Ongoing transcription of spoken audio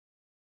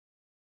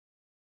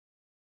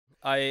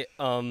I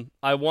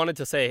wanted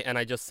to say, and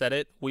I just said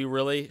it, we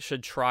really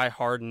should try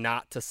hard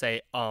not to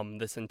say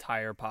this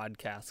entire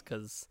podcast,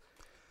 because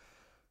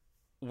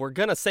we're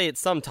gonna say it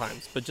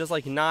sometimes, but just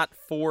like not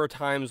 4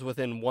 times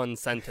within one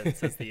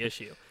sentence is the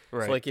issue.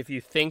 Right. So like if you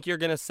think you're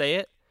gonna say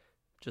it,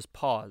 just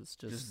pause.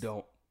 Just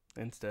don't.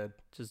 Instead.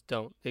 Just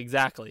don't.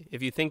 Exactly.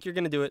 If you think you're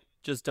gonna do it,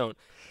 just don't.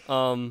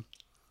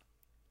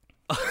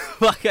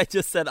 Like I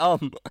just said,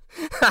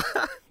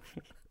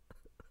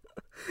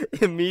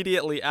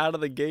 immediately out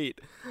of the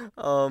gate.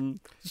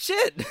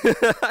 Shit.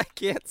 I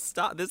can't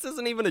stop. This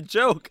isn't even a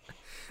joke.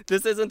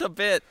 This isn't a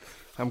bit.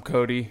 I'm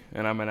Cody,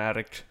 and I'm an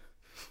addict.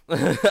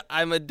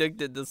 I'm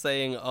addicted to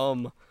saying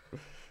Oh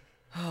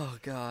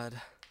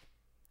God.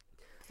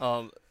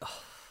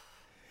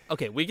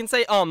 Okay, we can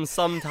say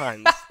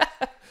sometimes.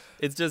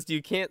 It's just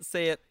you can't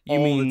say it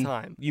all the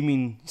time. You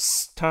mean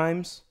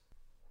times?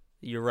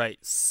 You're right.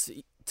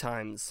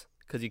 Times,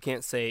 because you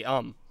can't say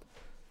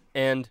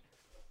And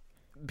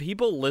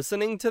people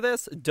listening to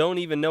this don't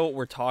even know what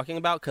we're talking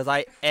about, because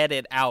I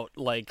edit out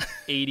like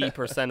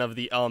 80% of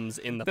the ums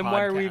in the podcast. Then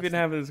why are we even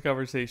having this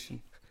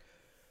conversation?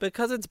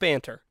 Because it's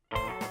banter.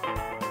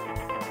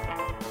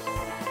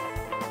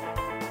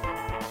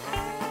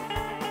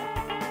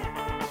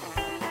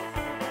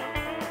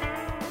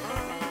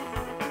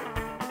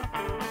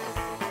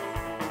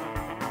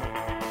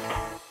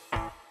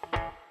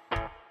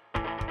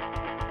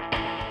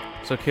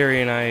 So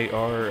Carrie and I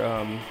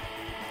are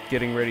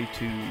getting ready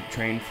to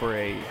train for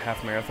a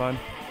half marathon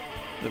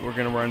that we're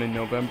going to run in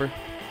November.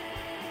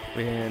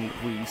 And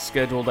we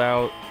scheduled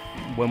out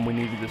when we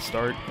needed to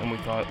start, and we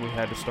thought we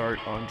had to start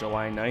on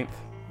July 9th,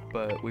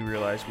 but we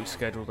realized we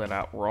scheduled it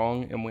out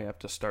wrong, and we have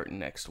to start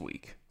next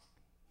week.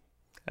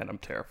 And I'm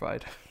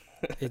terrified.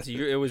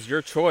 It was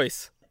your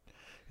choice.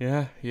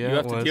 Yeah, you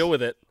have to deal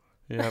with it.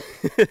 Yep.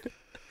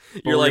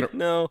 You're like,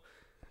 no,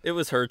 it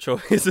was her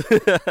choice.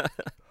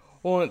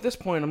 Well, at this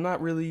point, I'm not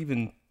really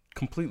even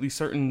completely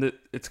certain that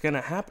it's going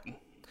to happen.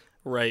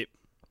 Right.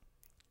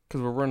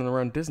 Because we're running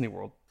around Disney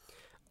World.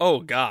 Oh,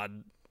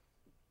 God.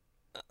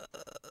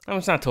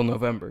 It's not till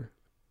November.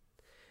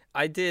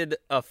 I did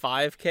a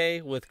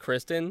 5K with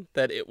Kristen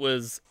that it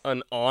was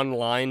an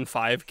online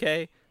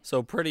 5K.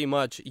 So pretty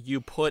much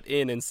you put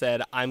in and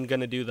said, I'm going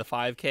to do the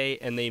 5K,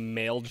 and they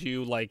mailed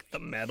you like the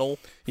medal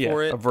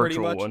for it. A virtual pretty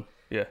much. one.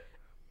 Yeah.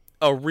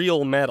 A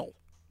real medal.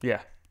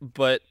 Yeah.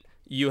 But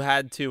you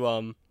had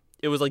to,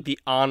 it was like the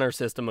honor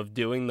system of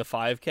doing the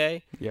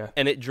 5K. Yeah.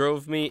 And it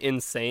drove me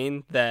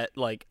insane that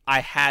like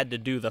I had to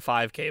do the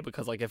 5K,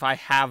 because like if I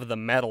have the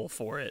medal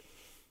for it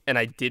and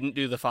I didn't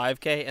do the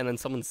 5K, and then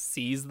someone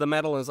sees the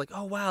medal and is like,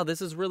 oh wow,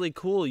 this is really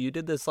cool. You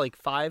did this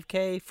like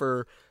 5K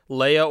for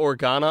Leia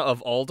Organa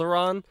of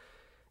Alderaan.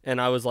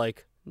 And I was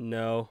like,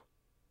 no.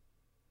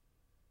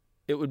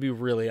 It would be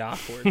really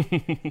awkward.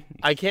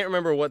 I can't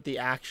remember what the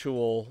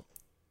actual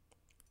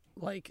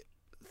like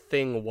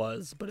thing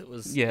was, but it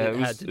was it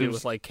had to do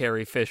with like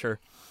Carrie Fisher.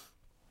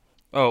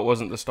 Oh, it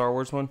wasn't the Star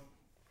Wars one?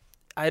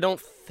 I don't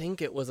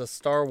think it was a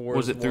Star Wars.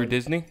 Was it through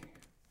Disney?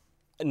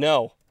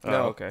 No,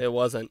 okay. It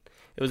wasn't.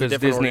 It was a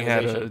different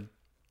organization.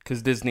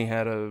 Because Disney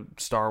had a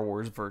Star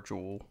Wars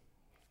virtual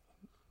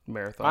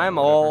marathon. I'm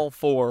all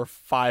for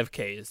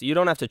 5Ks. You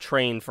don't have to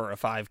train for a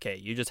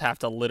 5K. You just have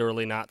to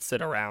literally not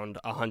sit around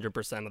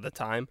 100% of the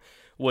time,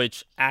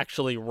 which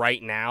actually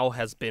right now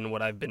has been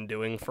what I've been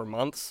doing for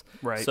months.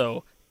 Right.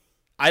 So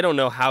I don't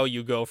know how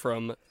you go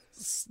from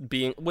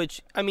being,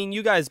 which, I mean,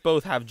 you guys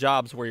both have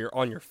jobs where you're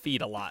on your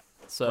feet a lot.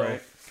 So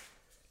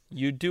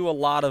you do a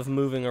lot of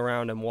moving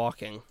around and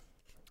walking.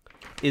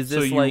 Is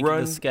this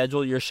the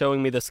schedule? You're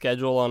showing me the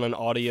schedule on an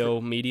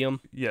audio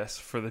medium? Yes,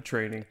 for the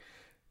training.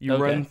 You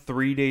run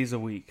 3 days a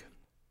week.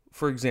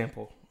 For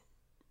example,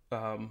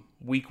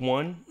 week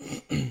 1,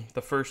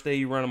 the first day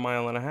you run 1.5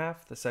 miles,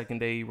 the second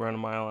day you run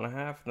 1.5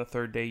 miles, and the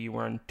third day you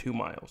run 2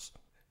 miles.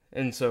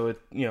 And so it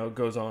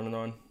goes on and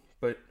on.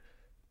 But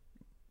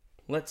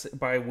let's say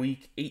by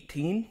week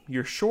 18,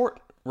 your short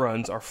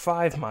runs are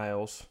 5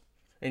 miles,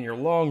 and your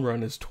long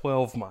run is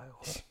 12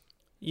 miles.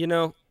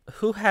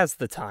 Who has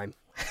the time?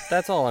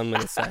 That's all I'm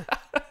going to say.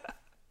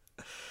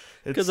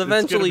 Because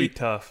eventually, it's going to be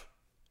tough.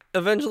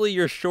 Eventually,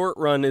 your short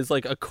run is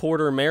like a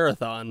quarter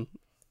marathon,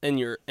 and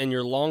your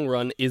long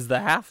run is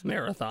the half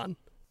marathon.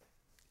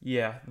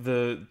 Yeah,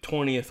 the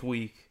 20th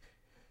week,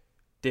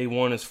 day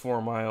 1 is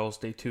 4 miles,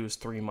 day 2 is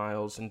 3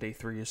 miles, and day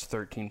 3 is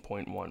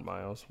 13.1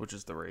 miles, which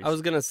is the race. I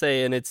was going to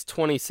say, and it's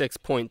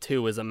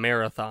 26.2 is a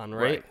marathon,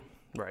 right?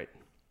 Right.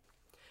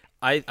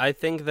 I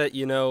think that,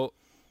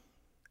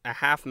 a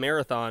half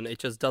marathon, it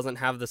just doesn't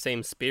have the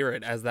same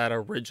spirit as that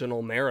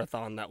original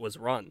marathon that was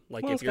run.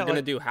 Like, if you're going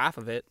to do half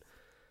of it...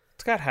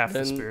 It's got half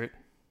the spirit.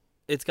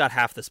 It's got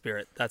half the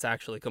spirit. That's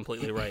actually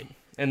completely right.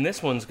 And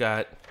this one's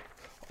got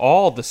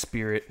all the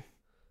spirit.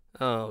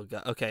 Oh,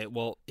 God. Okay,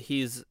 well,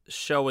 he's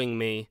showing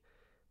me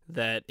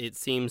that it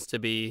seems to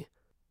be...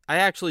 I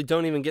actually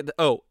don't even get the...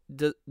 Oh,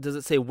 does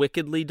it say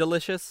wickedly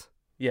delicious?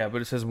 Yeah,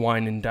 but it says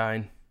wine and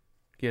dine.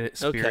 Get it?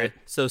 Spirit. Okay,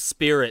 so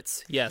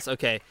spirits. Yes,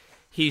 okay.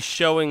 He's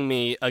showing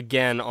me,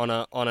 again, on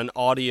an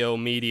audio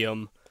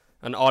medium,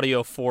 an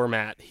audio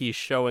format, he's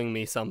showing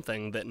me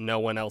something that no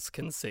one else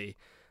can see.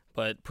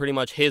 But pretty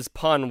much his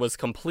pun was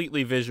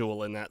completely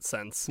visual in that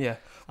sense. Yeah.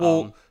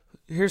 Well,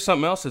 here's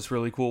something else that's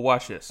really cool.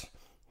 Watch this.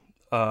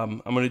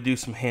 I'm going to do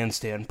some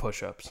handstand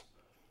push-ups.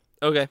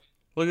 Okay.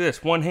 Look at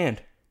this. One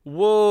hand.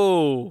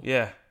 Whoa.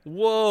 Yeah.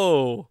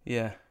 Whoa.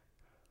 Yeah.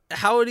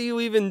 How do you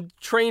even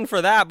train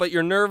for that, but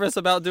you're nervous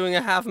about doing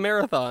a half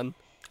marathon?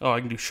 Oh, I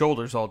can do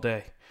shoulders all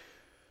day.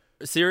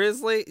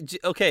 Seriously?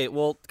 Okay,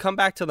 well, come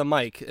back to the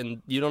mic,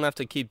 and you don't have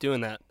to keep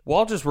doing that. Well,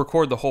 I'll just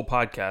record the whole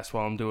podcast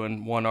while I'm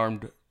doing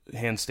one-armed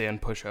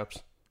handstand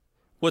push-ups.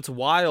 What's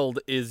wild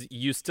is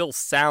you still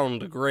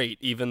sound great,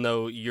 even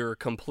though you're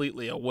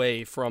completely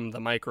away from the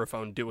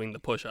microphone doing the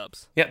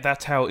push-ups. Yeah,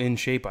 that's how in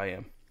shape I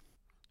am.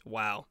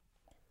 Wow.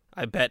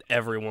 I bet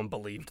everyone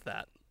believed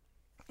that.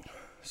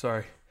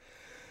 Sorry.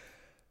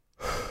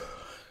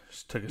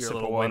 Just took a You're sip a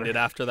little of water. winded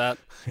after that?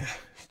 Yeah,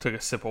 just took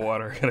a sip of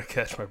water. I gotta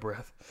catch my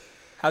breath.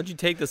 How'd you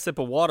take the sip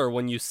of water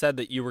when you said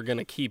that you were going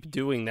to keep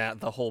doing that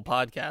the whole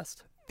podcast?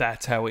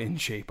 That's how in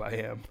shape I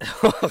am.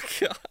 Oh,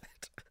 God.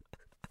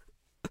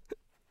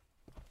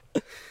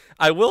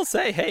 I will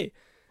say, hey,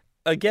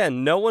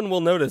 again, no one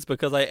will notice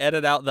because I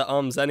edit out the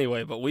ums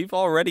anyway, but we've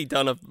already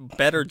done a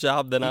better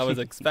job than I was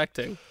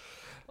expecting.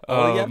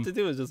 All you have to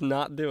do is just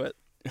not do it.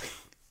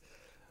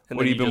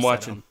 What have you been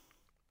watching?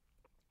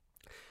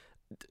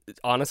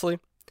 Honestly,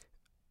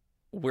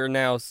 we've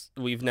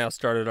now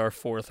started our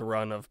 4th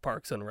run of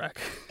Parks and Rec.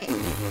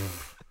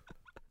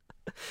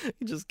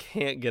 You just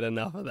can't get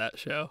enough of that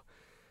show.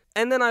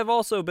 And then I've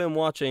also been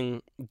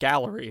watching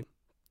Gallery,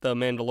 the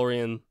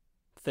Mandalorian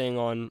thing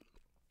on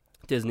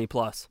Disney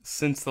Plus.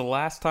 Since the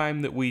last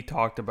time that we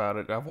talked about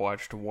it, I've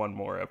watched one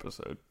more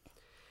episode.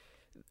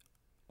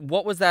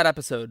 What was that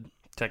episode?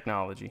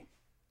 Technology.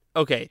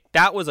 Okay,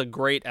 that was a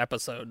great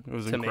episode. It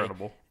was to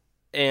incredible.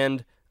 Me.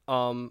 And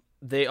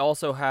they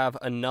also have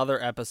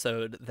another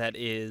episode that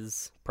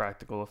is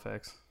practical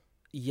effects.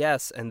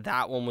 Yes, and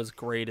that one was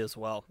great as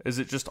well. Is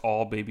it just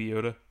all Baby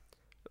Yoda?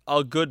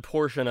 A good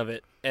portion of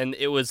it, and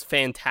it was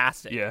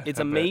fantastic. Yeah, it's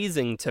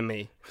amazing to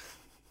me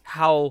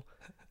how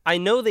I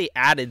know they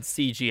added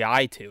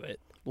CGI to it,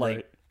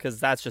 like because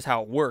that's just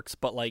how it works.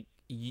 But like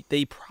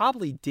they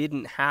probably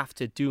didn't have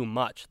to do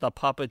much. The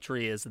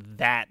puppetry is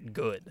that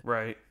good,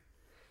 right?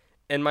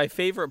 And my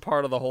favorite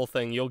part of the whole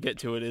thing, you'll get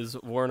to it, is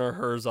Werner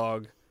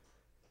Herzog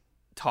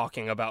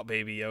talking about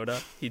Baby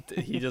Yoda.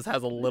 He just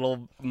has a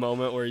little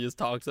moment where he just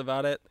talks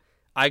about it.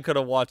 I could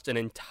have watched an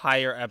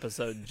entire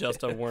episode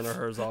just of Werner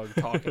Herzog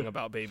talking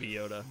about Baby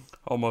Yoda.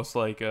 Almost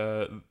like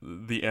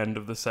the end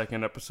of the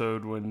second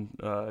episode when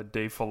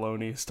Dave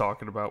Filoni is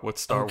talking about what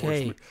Star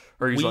Wars...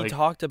 Or he's we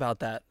talked about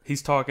that.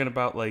 He's talking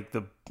about like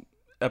the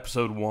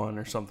episode 1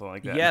 or something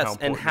like that. Yes,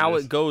 and how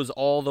it goes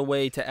all the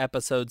way to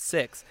episode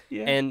 6.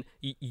 Yeah. And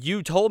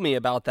you told me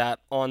about that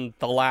on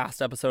the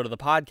last episode of the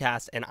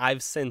podcast, and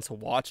I've since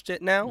watched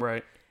it now.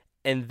 Right.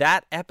 And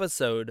that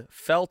episode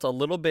felt a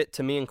little bit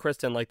to me and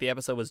Kristen like the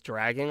episode was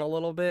dragging a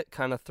little bit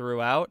kind of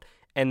throughout.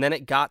 And then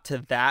it got to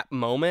that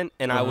moment,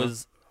 and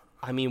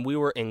we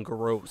were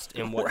engrossed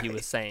in what he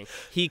was saying.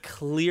 Dave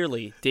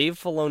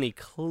Filoni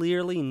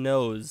clearly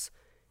knows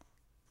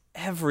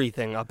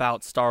everything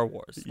about Star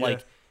Wars. Yeah.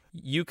 Like,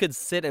 you could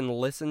sit and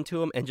listen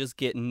to him and just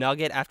get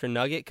nugget after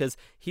nugget, because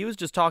he was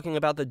just talking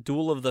about the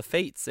Duel of the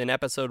Fates in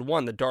episode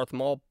 1, the Darth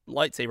Maul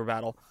lightsaber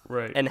battle,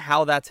 right? And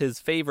how that's his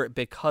favorite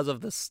because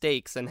of the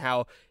stakes, and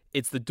how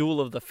it's the Duel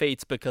of the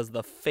Fates because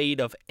the fate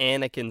of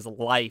Anakin's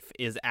life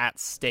is at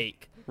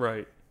stake.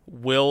 Right.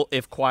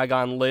 If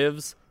Qui-Gon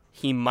lives,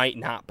 he might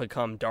not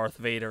become Darth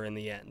Vader in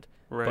the end.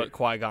 Right. But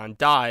Qui-Gon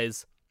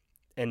dies,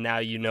 and now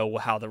you know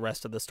how the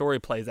rest of the story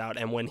plays out.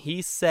 And when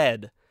he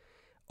said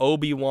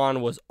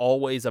Obi-Wan was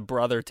always a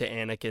brother to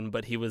Anakin,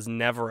 but he was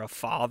never a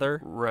father.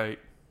 Right.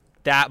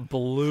 That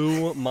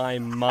blew my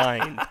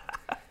mind.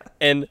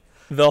 And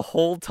the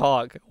whole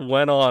talk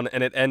went on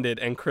and it ended,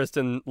 and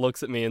Kristen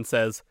looks at me and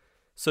says,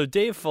 "So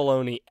Dave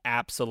Filoni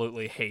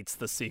absolutely hates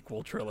the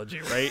sequel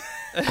trilogy, right?"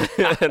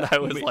 And I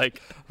was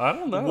like, I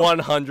don't know.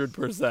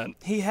 100%.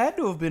 He had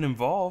to have been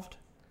involved.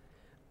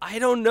 I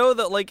don't know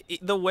that, like,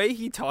 the way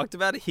he talked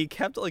about it, he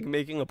kept, like,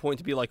 making a point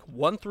to be like,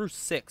 1 through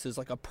 6 is,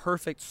 like, a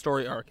perfect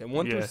story arc, and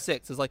 1 through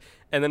 6 is, like,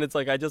 and then it's,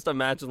 like, I just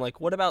imagine,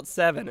 like, what about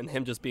 7? And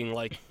him just being,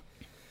 like,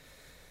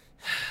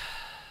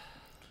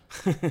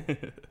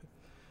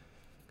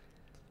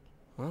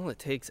 well, it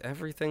takes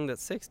everything that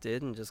 6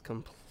 did and just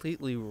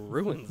completely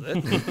ruins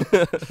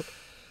it.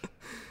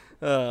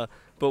 But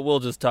we'll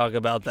just talk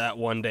about that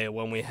one day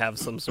when we have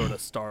some sort of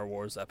Star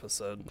Wars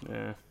episode.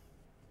 Yeah.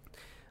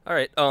 All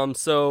right,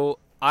 so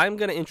I'm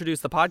going to introduce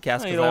the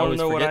podcast because I always forget to. You don't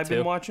know what I've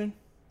been watching?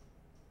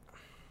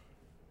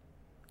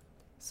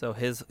 So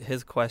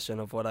his question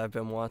of what I've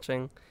been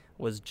watching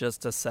was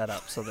just a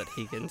setup so that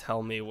he can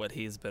tell me what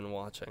he's been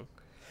watching.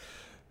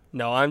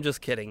 No, I'm just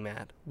kidding,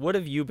 Matt. What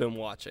have you been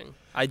watching?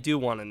 I do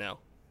want to know.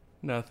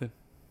 Nothing.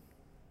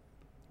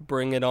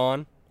 Bring It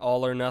On,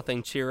 All or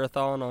Nothing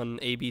Cheerathon on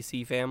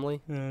ABC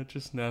Family?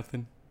 Just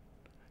nothing.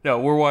 No,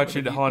 we're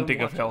watching The Haunting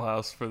of Hill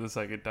House for the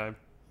second time.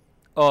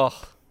 Ugh.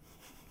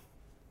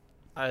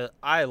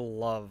 I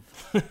love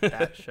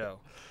that show.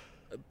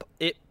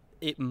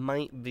 It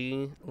might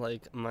be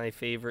like my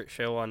favorite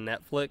show on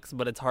Netflix,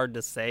 but it's hard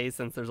to say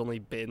since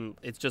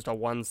it's just a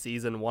one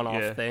season,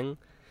 one-off thing.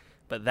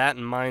 But that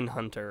and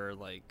Mindhunter are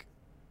like...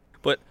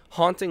 But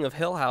Haunting of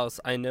Hill House,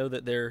 I know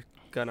that they're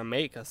gonna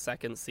make a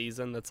second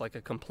season that's like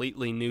a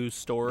completely new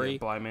story. Yeah,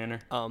 Bly Manor.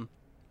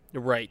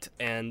 Right,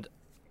 and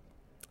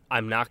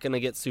I'm not gonna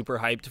get super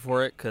hyped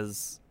for it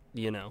because,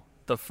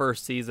 the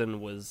first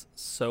season was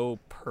so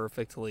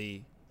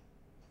perfectly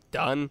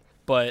done,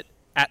 but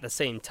at the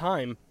same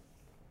time,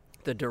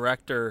 the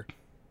director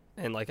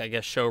and I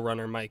guess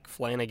showrunner Mike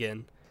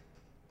Flanagan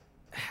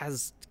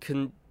has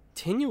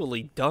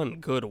continually done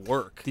good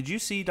work. Did you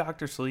see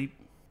Dr. Sleep?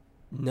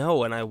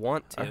 No, and I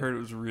want to. I heard it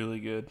was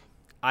really good.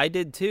 I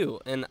did too,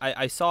 and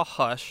I saw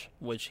Hush,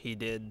 which he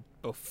did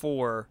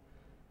before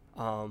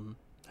Hill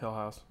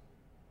House,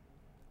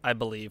 I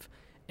believe,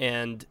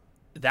 and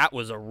that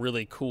was a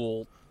really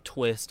cool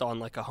twist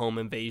on a home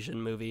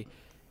invasion movie.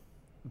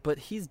 But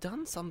he's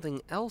done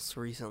something else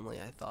recently,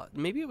 I thought.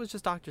 Maybe it was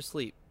just Dr.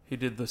 Sleep. He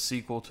did the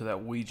sequel to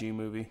that Ouija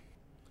movie.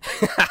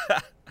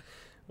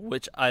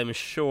 Which I'm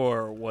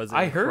sure was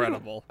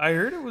incredible. I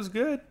heard it was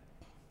good.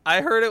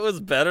 I heard it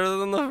was better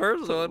than the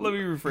first one. Let me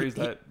rephrase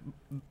that.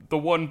 The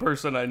one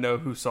person I know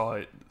who saw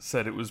it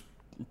said it was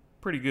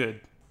pretty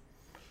good.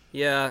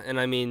 Yeah, and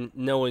I mean,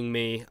 knowing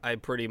me, I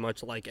pretty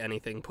much like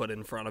anything put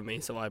in front of me,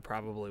 so I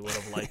probably would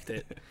have liked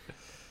it.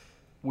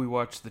 We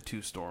watched The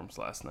Two Storms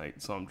last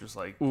night, so I'm just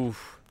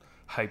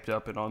hyped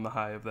up and on the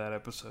high of that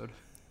episode.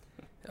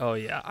 Oh,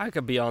 yeah. I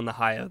could be on the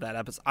high of that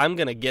episode. I'm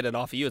going to get it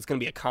off of you. It's going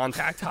to be a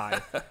contact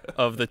high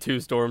of the Two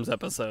Storms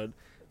episode.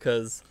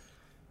 Because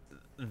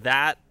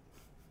that...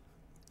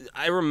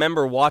 I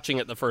remember watching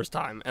it the first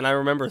time. And I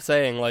remember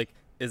saying,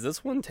 is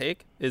this one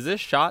take? Is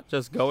this shot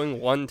just going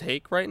one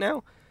take right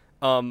now?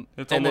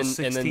 It's almost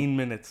 16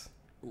 minutes.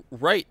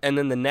 Right. And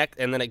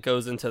then it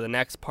goes into the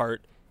next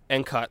part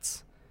and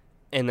cuts.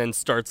 And then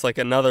starts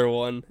another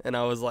one. And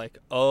I was like,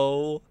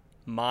 oh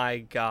my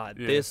God.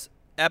 Yeah. This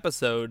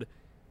episode...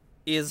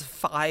 is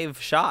 5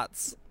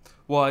 shots.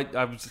 Well,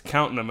 I was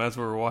counting them as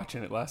we were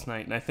watching it last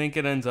night, and I think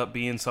it ends up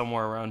being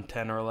somewhere around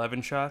 10 or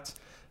 11 shots.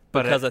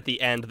 But because at the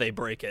end, they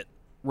break it.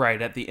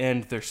 Right, at the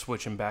end, they're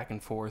switching back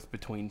and forth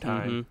between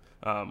time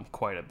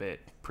quite a bit,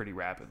 pretty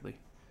rapidly.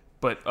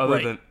 But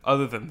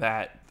other than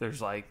that,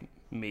 there's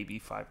maybe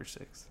 5 or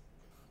 6.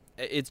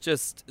 It's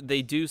just,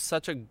 they do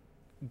such a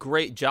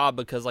great job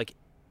because,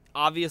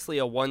 obviously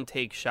a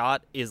one-take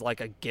shot is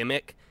a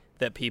gimmick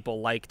that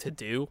people like to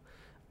do.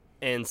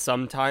 And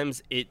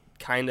sometimes it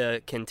kind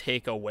of can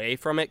take away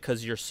from it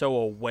because you're so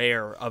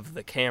aware of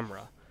the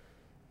camera.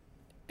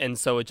 And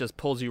so it just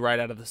pulls you right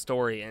out of the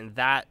story. And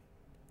that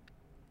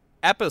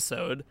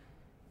episode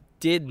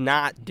did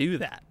not do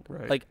that.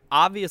 Right.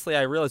 Obviously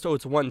I realized,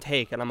 it's one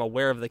take and I'm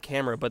aware of the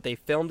camera, but they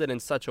filmed it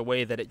in such a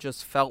way that it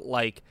just felt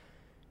like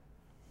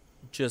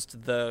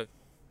just the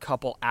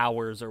couple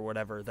hours or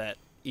whatever that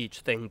each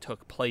thing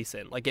took place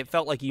in. It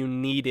felt like you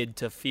needed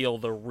to feel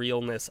the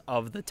realness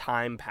of the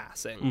time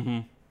passing. Mm-hmm.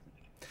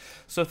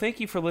 So thank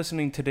you for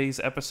listening to today's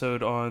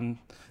episode on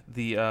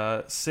the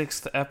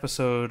 6th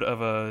episode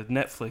of a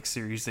Netflix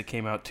series that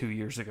came out 2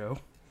 years ago.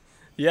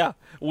 Yeah,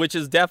 which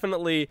is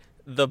definitely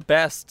the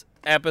best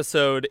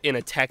episode in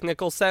a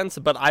technical sense,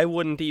 but I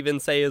wouldn't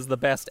even say is the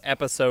best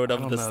episode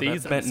of the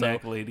season. That Bent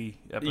Neck Lady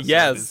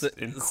episode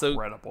is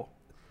incredible.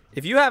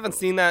 If you haven't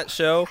seen that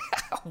show,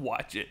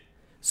 watch it.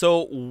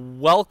 So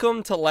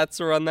welcome to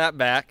Let's Run That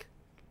Back.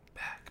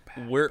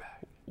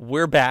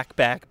 We're back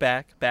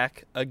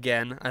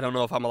again. I don't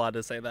know if I'm allowed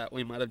to say that.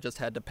 We might have just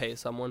had to pay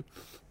someone.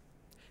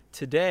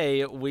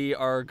 Today, we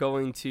are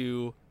going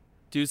to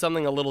do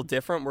something a little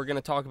different. We're going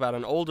to talk about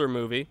an older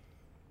movie,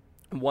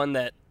 one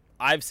that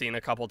I've seen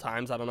a couple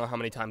times. I don't know how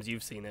many times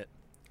you've seen it.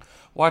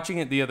 Watching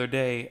it the other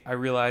day, I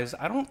realized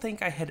I don't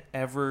think I had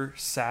ever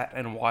sat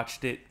and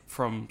watched it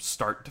from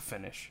start to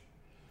finish.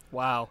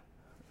 Wow.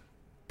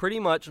 Pretty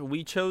much,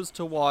 we chose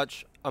to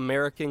watch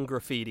American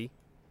Graffiti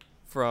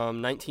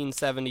from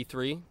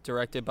 1973,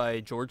 directed by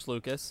George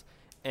Lucas,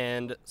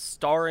 and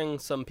starring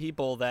some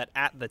people that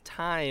at the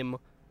time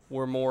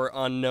were more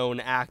unknown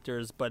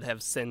actors, but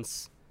have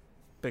since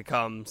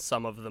become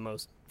some of the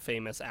most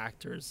famous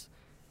actors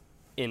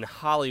in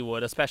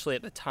Hollywood, especially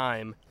at the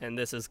time. And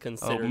this is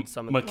considered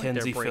some of their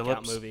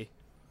breakout movie.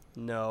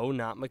 No,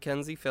 not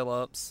Mackenzie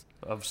Phillips.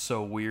 Of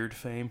So Weird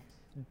fame.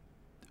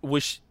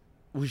 Was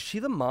she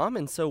the mom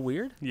in So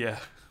Weird? Yeah.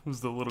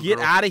 Was the little Get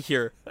girl. out of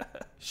here.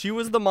 She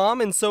was the mom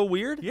in So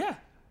Weird? Yeah.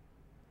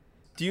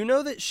 Do you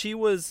know that she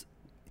was...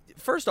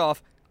 First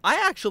off, I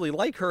actually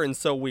like her in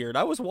So Weird.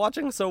 I was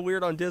watching So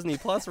Weird on Disney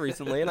Plus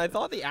recently, and I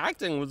thought the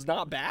acting was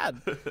not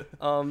bad.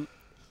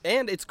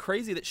 And it's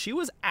crazy that she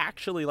was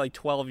actually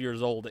 12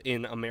 years old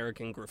in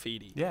American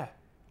Graffiti. Yeah.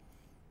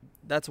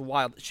 That's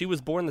wild. She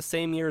was born the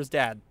same year as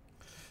Dad.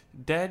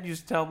 Dad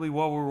used to tell me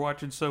while we were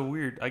watching So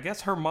Weird. I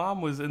guess her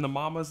mom was in the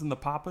Mamas and the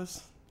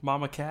Papas.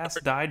 Mama Cass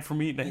died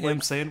from eating a ham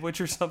sandwich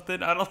or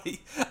something. I don't.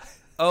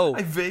 Oh,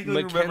 I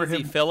vaguely remember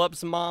Mackenzie him.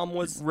 Phillips' mom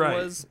was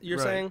you're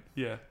saying?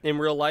 Yeah. In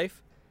real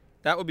life?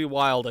 That would be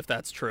wild if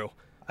that's true.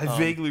 I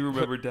vaguely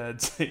remember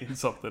Dad saying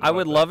something. I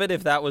would love it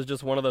if that was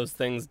just one of those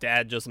things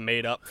Dad just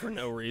made up for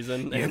no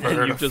reason, and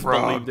you just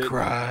believed it.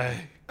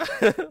 Cry?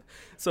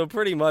 So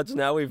pretty much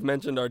now we've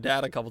mentioned our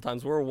dad a couple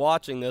times. We're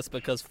watching this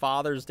because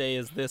Father's Day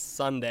is this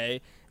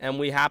Sunday, and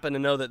we happen to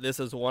know that this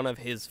is one of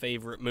his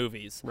favorite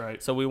movies.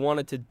 Right. So we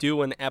wanted to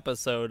do an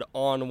episode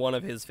on one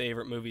of his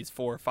favorite movies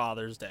for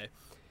Father's Day.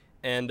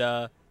 And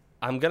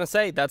I'm going to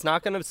say that's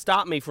not going to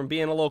stop me from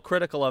being a little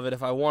critical of it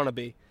if I want to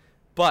be.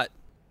 But,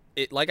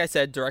 it, like I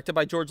said, directed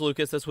by George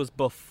Lucas. This was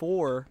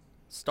before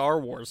Star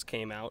Wars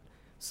came out.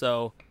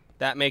 So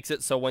that makes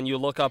it so when you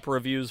look up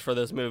reviews for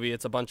this movie,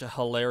 it's a bunch of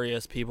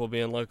hilarious people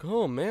being like,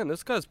 oh man,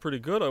 this guy's pretty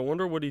good. I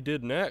wonder what he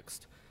did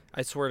next.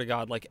 I swear to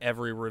God, like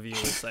every review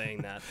is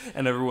saying that.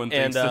 And everyone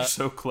thinks they're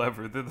so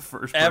clever. They're the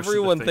first person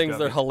everyone to thinks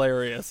they're it.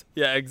 hilarious.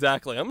 Yeah,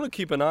 exactly. I'm going to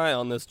keep an eye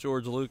on this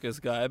George Lucas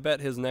guy. I bet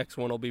his next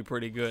one will be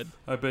pretty good.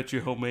 I bet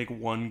you he'll make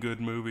one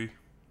good movie.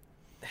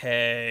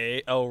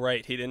 Hey. Oh,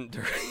 right. He didn't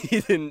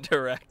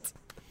direct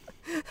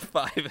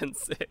 5 and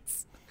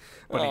 6.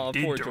 But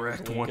he did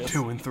direct 1,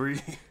 2, and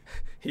 3.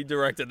 He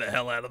directed the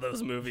hell out of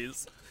those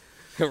movies.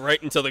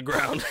 Right into the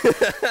ground.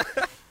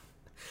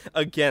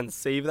 Again,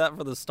 save that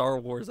for the Star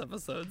Wars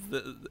episodes.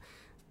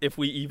 If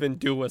we even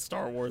do a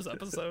Star Wars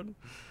episode.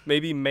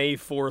 Maybe May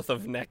 4th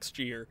of next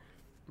year.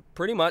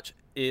 Pretty much,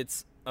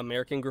 it's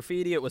American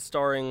Graffiti. It was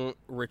starring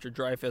Richard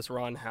Dreyfuss,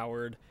 Ron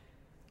Howard,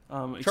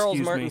 Charles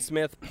Martin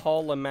Smith,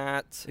 Paul Le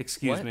Mat.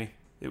 Excuse me.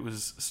 It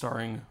was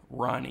starring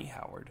Ronnie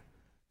Howard.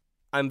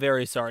 I'm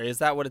very sorry. Is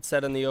that what it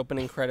said in the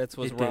opening credits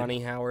was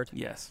Ronnie Howard?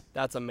 Yes.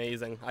 That's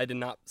amazing. I did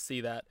not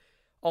see that.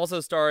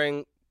 Also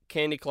starring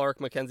Candy Clark,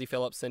 Mackenzie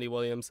Phillips, Cindy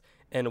Williams,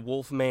 and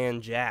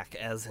Wolfman Jack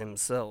as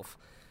himself.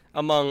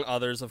 Among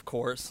others, of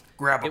course.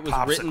 Grab a popsicle, it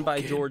was written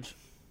by kid. George...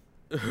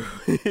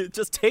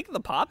 Just take the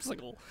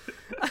popsicle.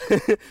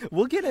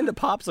 We'll get into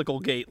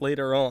Popsicle Gate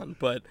later on,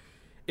 but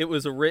it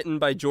was written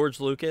by George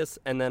Lucas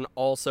and then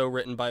also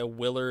written by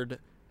Willard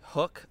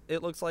Hook,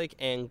 it looks like,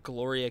 and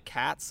Gloria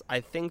Katz. I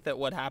think that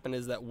what happened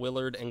is that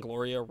Willard and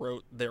Gloria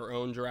wrote their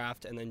own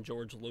draft and then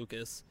George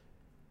Lucas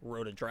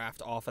wrote a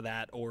draft off of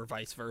that, or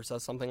vice versa,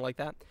 something like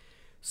that.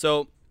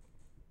 So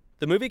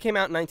the movie came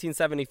out in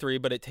 1973,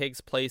 but it takes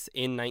place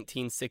in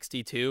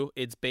 1962.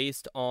 It's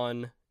based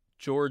on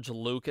George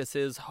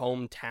Lucas's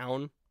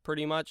hometown,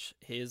 pretty much,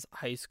 his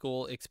high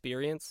school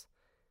experience.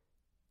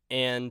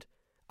 And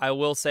I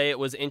will say it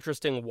was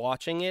interesting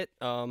watching it.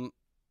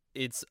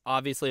 It's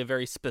obviously a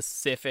very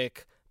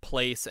specific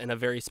place and a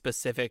very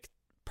specific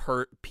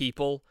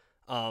people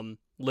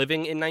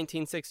living in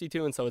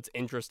 1962, and so it's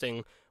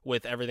interesting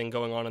with everything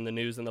going on in the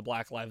news and the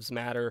Black Lives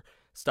Matter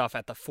stuff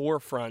at the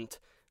forefront,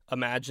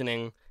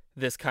 imagining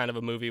this kind of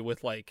a movie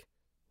with, like,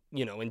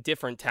 you know, in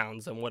different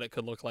towns and what it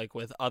could look like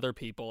with other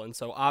people. And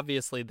so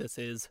obviously this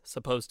is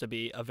supposed to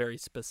be a very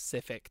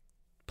specific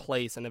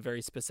place and a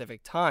very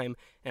specific time,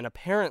 and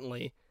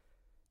apparently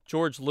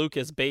George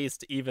Lucas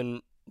based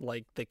even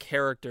like the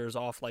characters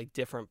off like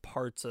different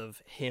parts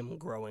of him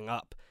growing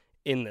up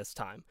in this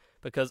time,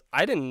 because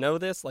I didn't know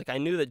this. Like, I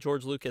knew that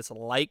George Lucas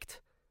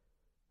liked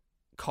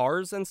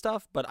cars and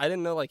stuff, but I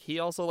didn't know like he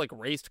also like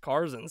raced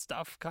cars and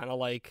stuff, kind of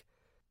like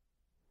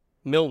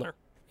Milner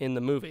in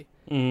the movie.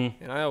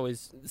 Mm-hmm. And I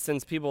always,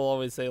 since people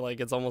always say like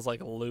it's almost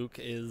like Luke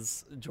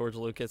is George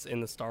Lucas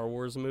in the Star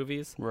Wars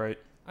movies, right?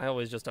 I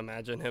always just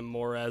imagine him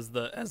more as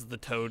the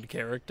Toad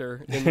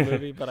character in the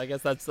movie, but I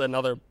guess that's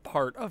another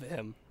part of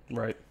him.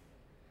 Right.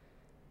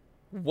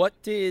 What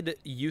did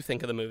you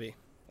think of the movie?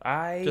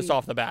 Just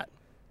off the bat.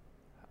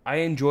 I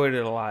enjoyed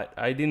it a lot.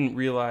 I didn't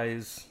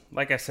realize,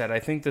 like I said, I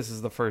think this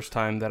is the first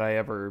time that I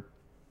ever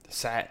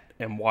sat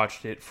and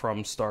watched it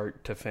from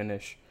start to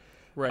finish.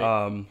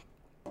 Right.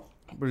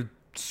 But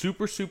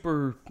super,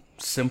 super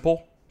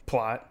simple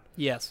plot.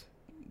 Yes.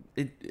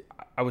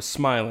 I was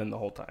smiling the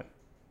whole time.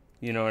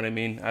 You know what I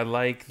mean? I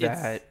like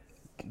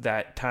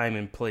that time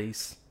and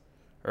place,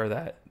 or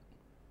that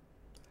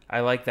I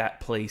like that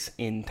place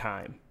in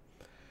time.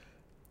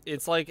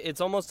 It's like,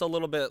 it's almost a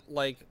little bit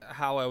like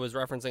how I was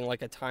referencing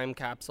like a time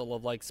capsule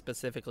of like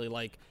specifically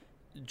like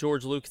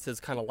George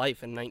Lucas's kind of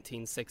life in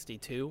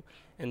 1962.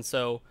 And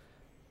so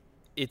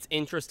it's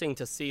interesting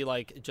to see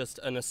like just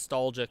a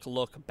nostalgic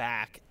look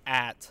back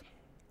at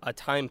a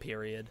time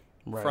period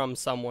from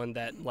someone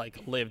that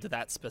like lived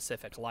that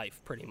specific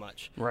life pretty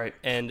much. Right.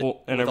 And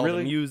with all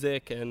the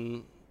music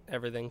and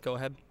everything. Go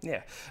ahead.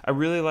 Yeah. I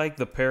really like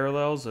the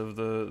parallels of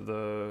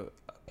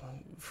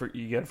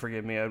you gotta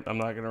forgive me, I'm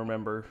not gonna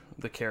remember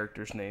the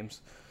characters' names.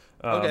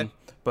 Okay.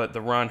 But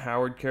the Ron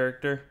Howard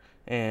character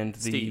and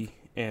Steve.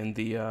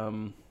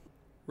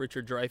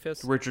 Richard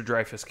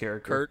Dreyfuss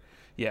character. Kurt.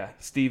 Yeah,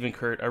 Steve and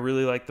Kurt. I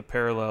really like the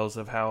parallels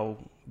of how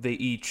they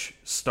each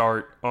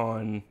start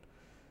on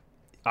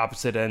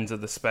opposite ends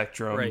of the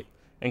spectrum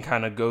and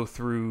kind of go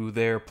through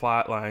their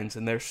plot lines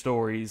and their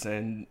stories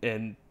and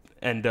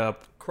end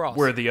up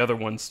where the other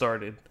one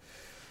started.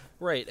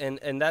 Right,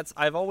 and that's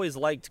I've always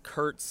liked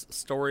Kurt's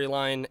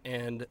storyline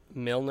and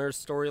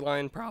Milner's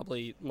storyline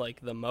probably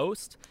like the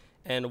most.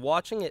 And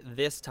watching it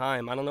this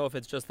time, I don't know if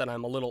it's just that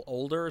I'm a little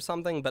older or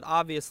something, but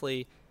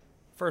obviously,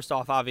 first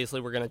off, obviously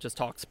we're gonna just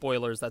talk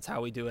spoilers. That's how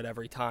we do it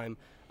every time,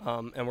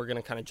 and we're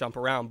gonna kind of jump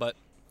around. But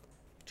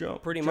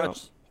jump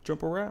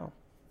around.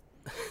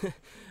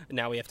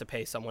 Now we have to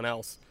pay someone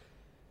else.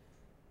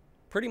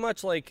 Pretty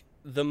much like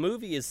the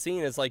movie is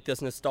seen as like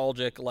this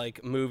nostalgic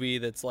like movie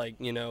that's like,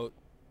 you know,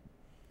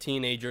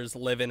 teenagers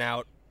living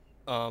out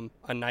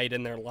a night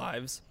in their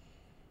lives.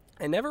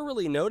 I never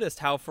really noticed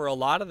how for a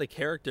lot of the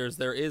characters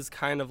there is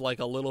kind of like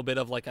a little bit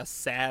of like a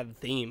sad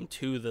theme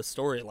to the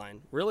storyline.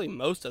 Really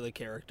most of the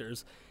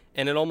characters.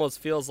 And it almost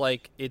feels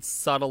like it's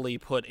subtly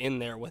put in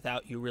there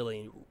without you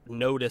really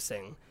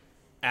noticing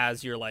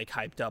as you're like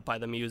hyped up by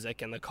the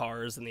music and the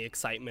cars and the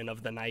excitement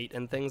of the night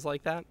and things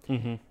like that.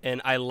 Mm-hmm.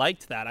 And I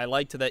liked that. I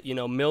liked that, you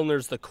know,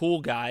 Milner's the cool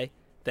guy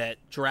that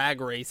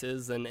drag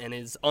races and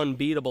is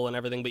unbeatable and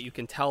everything, but you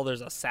can tell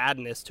there's a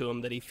sadness to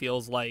him that he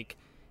feels like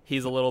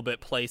he's a little bit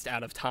placed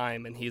out of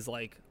time and he's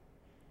like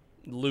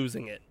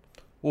losing it.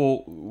 Well,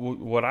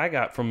 what I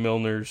got from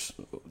Milner's,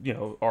 you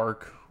know,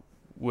 arc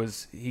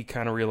was he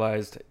kind of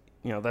realized,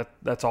 you know,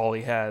 that's all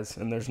he has,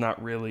 and there's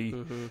not really,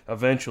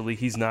 eventually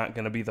he's not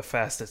going to be the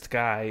fastest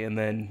guy, and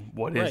then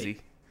what is he?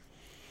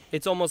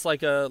 It's almost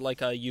like a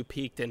you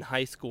peaked in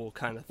high school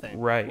kind of thing.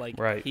 Right, like,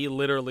 right. He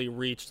literally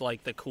reached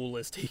like the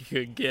coolest he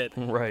could get.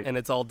 Right. And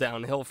it's all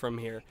downhill from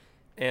here.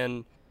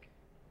 And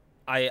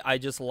I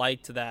just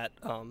liked that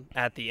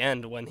at the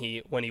end when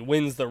he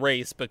wins the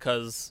race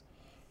because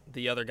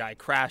the other guy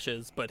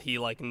crashes, but he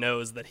like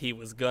knows that he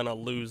was gonna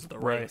lose the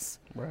race.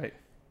 Right.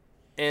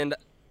 And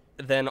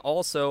then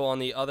also on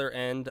the other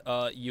end,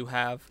 you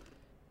have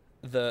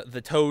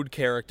the Toad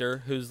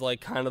character who's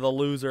like kind of the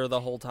loser the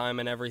whole time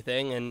and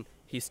everything, and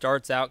he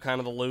starts out kind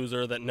of the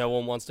loser that no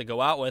one wants to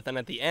go out with, and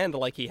at the end,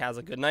 like, he has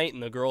a good night,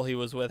 and the girl he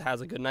was with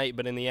has a good night,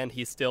 but in the end,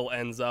 he still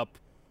ends up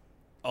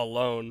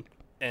alone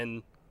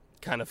and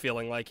kind of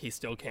feeling like he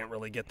still can't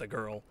really get the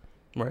girl.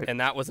 Right. And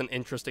that was an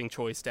interesting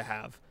choice to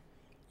have.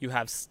 You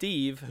have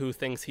Steve, who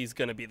thinks he's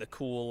going to be the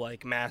cool,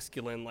 like,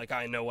 masculine, like,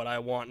 I know what I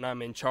want and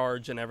I'm in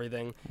charge and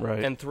everything.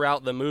 Right. And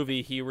throughout the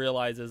movie, he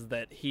realizes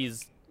that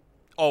he's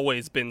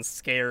always been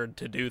scared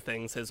to do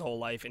things his whole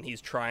life, and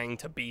he's trying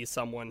to be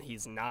someone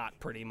he's not,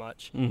 pretty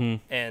much.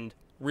 And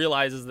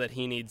realizes that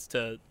he needs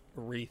to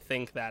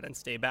rethink that and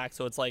stay back.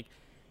 So it's like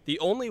the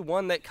only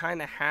one that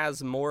kind of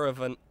has more of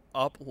an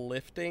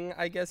uplifting,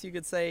 I guess you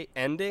could say,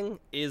 ending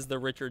is the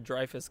Richard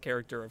Dreyfuss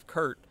character of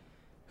Kurt,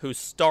 who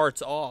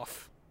starts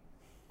off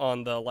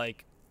on the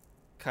like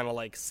kind of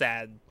like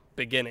sad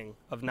beginning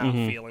of not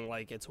feeling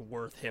like it's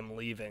worth him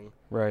leaving,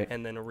 right,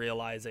 and then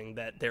realizing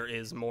that there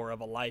is more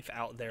of a life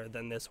out there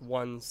than this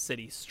one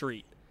city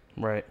street,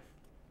 right.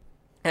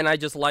 And I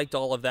just liked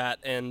all of that,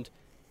 and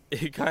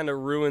it kind of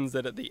ruins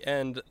it at the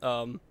end,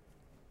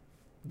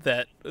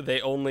 that they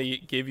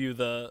only give you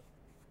the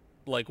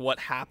like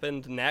what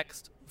happened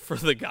next for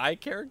the guy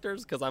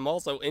characters, because I'm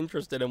also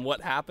interested in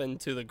what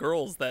happened to the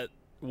girls that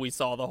we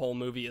saw the whole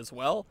movie as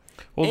well.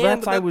 Well,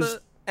 and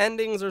the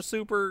endings are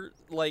super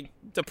like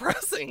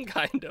depressing,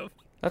 kind of.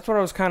 That's what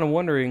I was kind of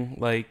wondering.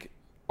 Like,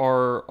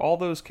 are all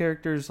those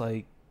characters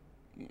like,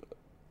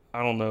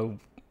 I don't know,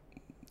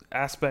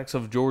 aspects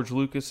of George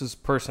Lucas's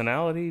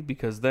personality?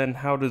 Because then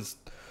how does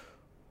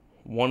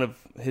one of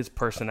his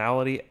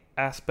personality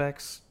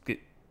aspects get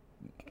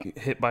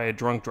hit by a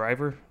drunk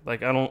driver?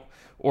 Like, I don't,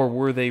 or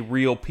were they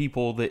real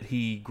people that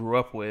he grew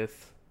up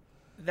with?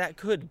 That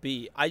could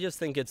be. I just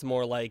think it's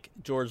more like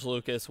George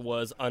Lucas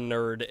was a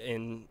nerd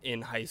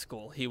in high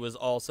school. He was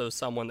also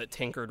someone that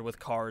tinkered with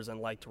cars and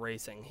liked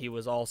racing. He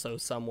was also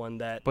someone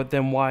that... But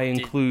then why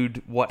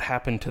include what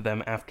happened to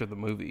them after the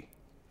movie?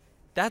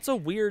 That's a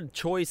weird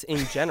choice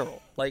in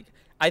general. Like,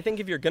 I think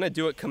if you're going to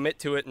do it, commit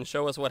to it and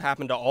show us what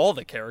happened to all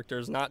the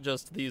characters, not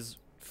just these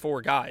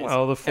four guys.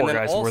 Well, the four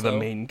guys were the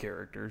main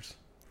characters.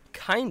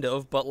 Kind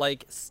of, but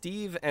like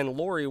Steve and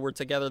Lori were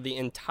together the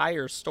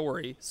entire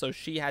story, so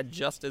she had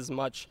just as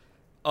much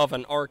of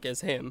an arc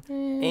as him.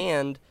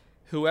 And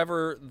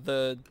whoever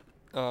the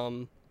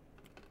I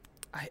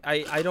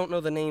don't know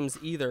the names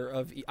either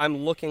of. I'm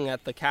looking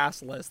at the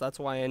cast list, that's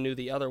why I knew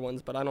the other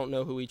ones, but I don't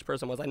know who each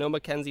person was. I know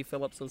Mackenzie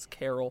Phillips was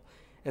Carol,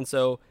 and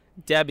so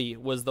Debbie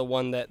was the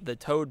one that the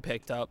Toad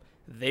picked up.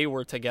 They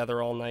were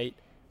together all night.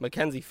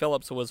 Mackenzie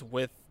Phillips was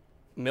with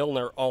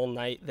Milner all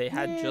night. They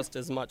had just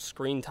as much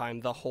screen time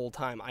the whole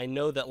time. I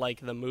know that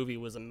like the movie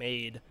was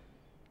made,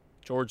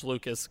 George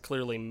Lucas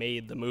clearly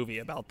made the movie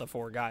about the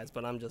four guys,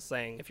 but I'm just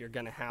saying if you're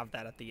going to have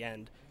that at the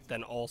end,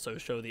 then also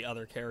show the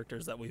other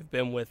characters that we've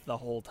been with the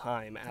whole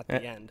time at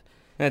the end.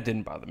 That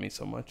didn't bother me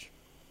so much.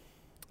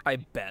 I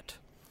bet.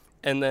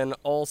 And then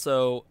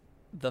also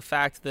the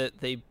fact that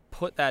they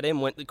put that in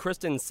when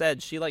Kristen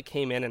said she like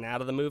came in and out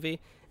of the movie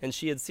and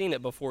she had seen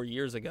it before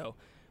years ago.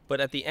 But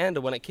at the end,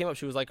 when it came up,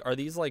 she was like, are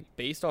these, like,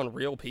 based on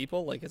real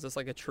people? Like, is this,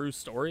 like, a true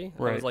story?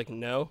 Right. I was like,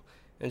 no.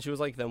 And she was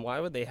like, then why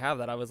would they have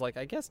that? I was like,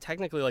 I guess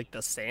technically, like,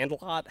 The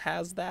Sandlot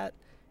has that.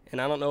 And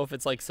I don't know if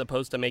it's like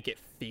supposed to make it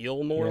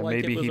feel more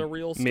like it was a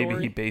real story.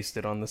 Maybe he based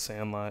it on The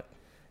Sandlot.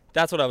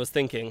 That's what I was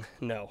thinking.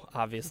 No,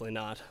 obviously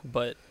not.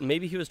 But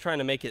maybe he was trying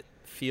to make it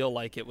feel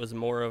like it was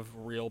more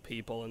of real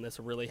people and this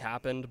really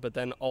happened. But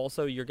then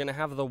also you're going to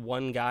have the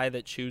one guy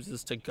that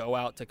chooses to go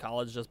out to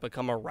college, just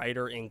become a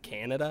writer in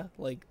Canada.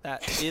 Like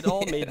that, it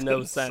all made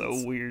no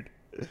sense. So weird.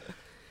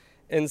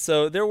 And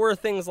so there were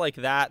things like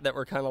that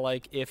were kind of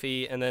like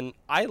iffy. And then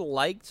I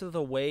liked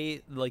the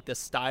way, like the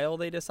style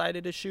they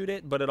decided to shoot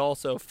it, but it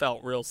also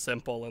felt real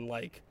simple and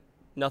like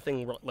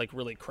nothing like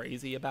really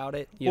crazy about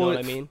it. You know what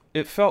I mean?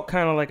 It felt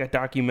kind of like a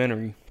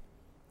documentary.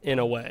 In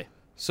a way.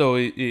 So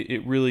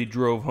it really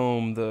drove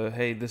home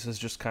hey, this is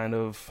just kind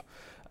of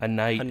a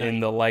night in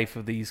the life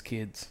of these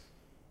kids.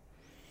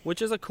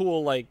 Which is a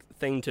cool like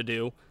thing to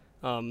do.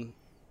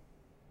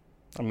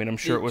 I mean, I'm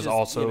sure it was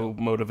also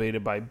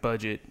motivated by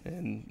budget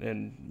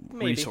and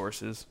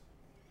resources.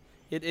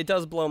 It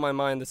does blow my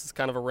mind. This is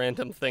kind of a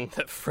random thing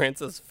that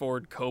Francis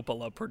Ford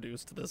Coppola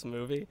produced this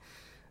movie.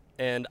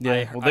 And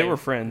they were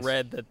friends.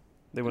 Read that,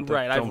 they went to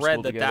I've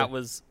read that together. that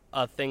was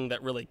a thing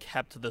that really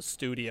kept the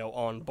studio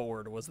on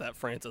board, was that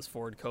Francis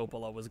Ford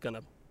Coppola was going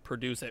to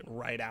produce it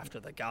right after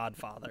The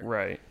Godfather.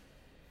 Right.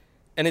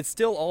 And it's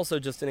still also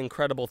just an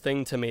incredible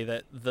thing to me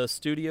that the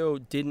studio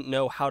didn't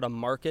know how to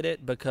market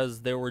it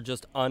because there were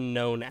just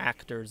unknown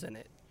actors in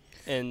it.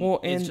 And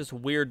it's just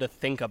weird to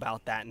think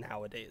about that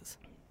nowadays.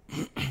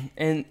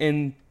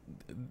 And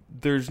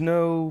there's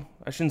no,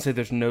 I shouldn't say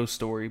there's no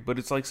story, but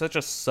it's like such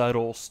a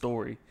subtle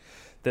story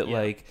that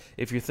like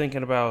if you're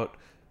thinking about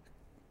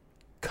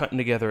cutting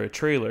together a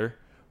trailer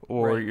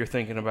or you're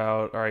thinking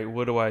about, all right,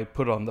 what do I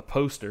put on the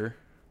poster?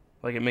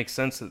 Like, it makes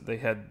sense that they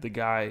had the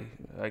guy,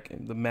 like,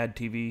 the Mad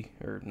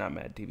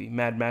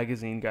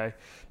Magazine guy,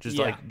 just,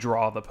 like,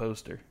 draw the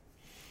poster.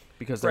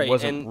 Because there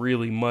wasn't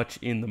really much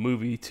in the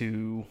movie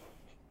to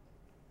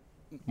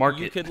market.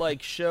 You could,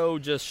 like, show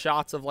just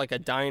shots of, like, a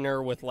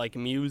diner with, like,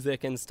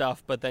 music and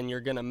stuff, but then you're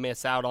going to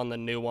miss out on the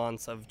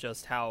nuance of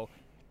just how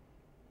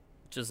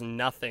just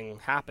nothing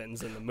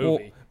happens in the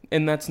movie. Well,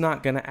 and that's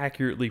not going to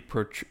accurately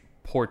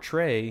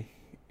portray,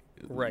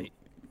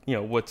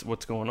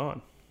 what's going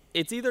on.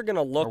 It's either going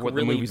to look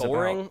really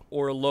boring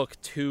or look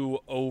too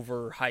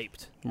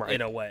overhyped in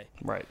a way.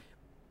 Right.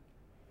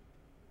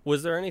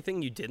 Was there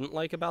anything you didn't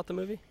like about the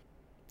movie?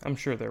 I'm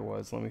sure there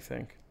was. Let me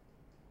think.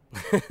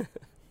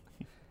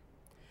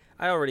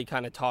 I already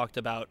kind of talked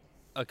about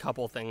a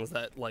couple things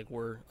that like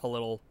were a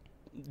little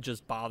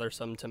just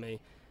bothersome to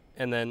me.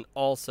 And then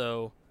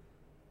also,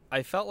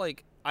 I felt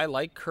like I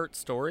like Kurt's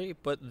story,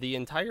 but the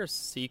entire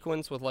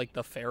sequence with like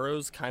the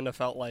pharaohs kind of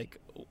felt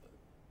like...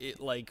 It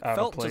like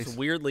felt just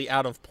weirdly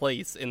out of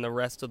place in the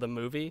rest of the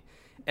movie,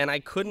 and I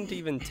couldn't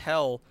even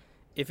tell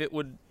if it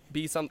would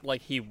be something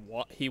like he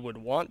would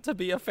want to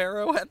be a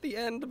pharaoh at the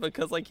end,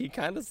 because like he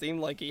kind of seemed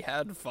like he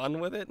had fun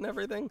with it and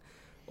everything,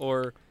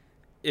 or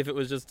if it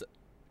was just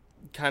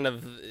kind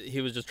of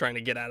he was just trying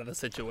to get out of the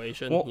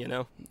situation.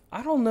 Well,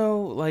 I don't know.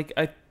 Like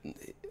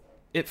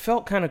it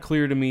felt kind of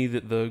clear to me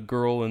that the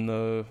girl in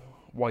the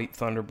white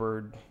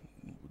Thunderbird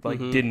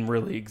didn't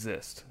really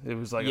exist. It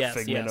was like a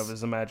figment of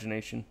his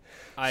imagination.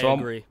 I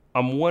agree.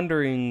 I'm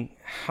wondering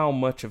how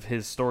much of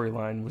his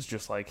storyline was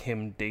just like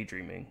him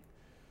daydreaming.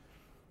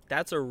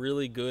 That's a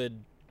really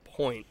good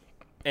point.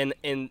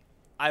 And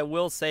I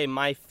will say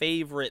my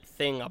favorite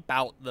thing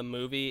about the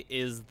movie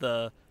is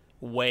the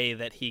way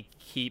that he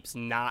keeps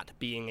not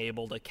being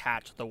able to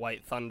catch the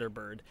white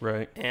Thunderbird.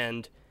 Right.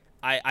 And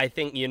I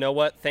think, you know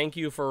what? Thank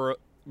you for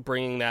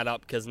bringing that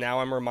up, because now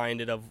I'm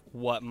reminded of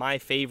what my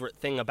favorite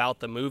thing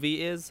about the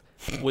movie is,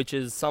 which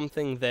is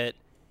something that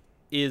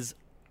is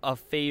a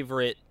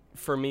favorite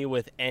for me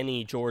with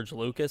any George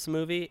Lucas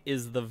movie,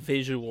 is the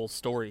visual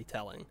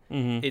storytelling.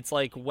 Mm-hmm. It's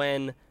like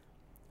when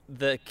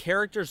the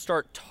characters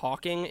start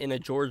talking in a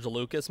George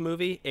Lucas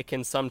movie, it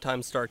can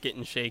sometimes start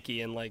getting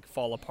shaky and like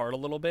fall apart a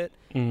little bit.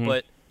 Mm-hmm.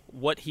 But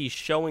what he's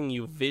showing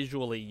you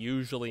visually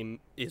usually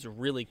is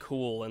really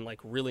cool and like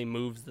really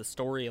moves the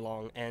story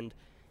along. And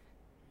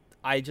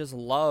I just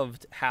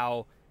loved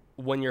how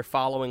when you're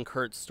following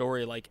Kurt's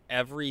story, like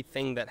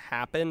everything that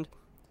happened,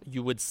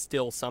 you would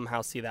still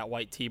somehow see that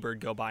white T-Bird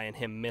go by and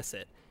him miss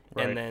it.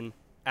 Right. And then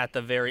at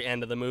the very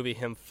end of the movie,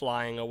 him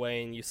flying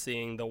away and you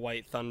seeing the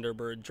white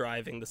Thunderbird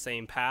driving the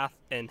same path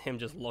and him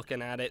just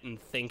looking at it and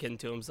thinking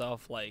to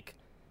himself, like,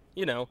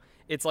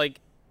 it's like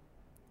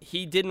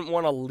he didn't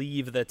want to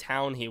leave the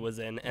town he was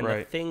in. And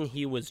the thing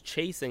he was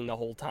chasing the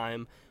whole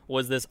time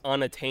was this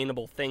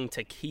unattainable thing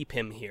to keep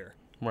him here.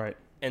 Right.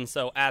 And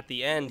so at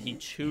the end, he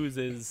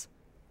chooses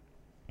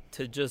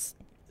to just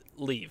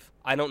leave.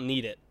 I don't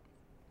need it.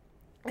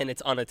 And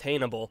it's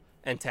unattainable.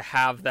 And to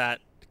have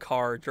that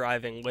car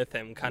driving with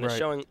him, kind of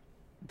showing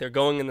they're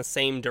going in the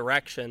same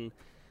direction,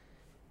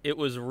 it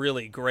was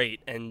really great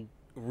and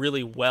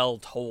really well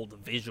told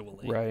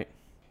visually. Right.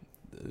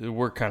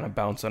 We're kind of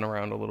bouncing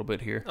around a little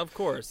bit here. Of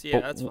course. Yeah,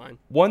 that's fine.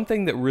 One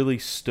thing that really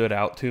stood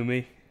out to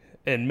me,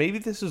 and maybe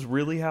this is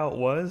really how it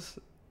was.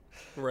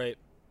 Right.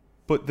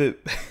 But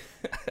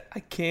I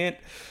can't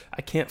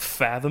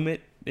fathom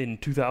it in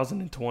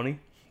 2020.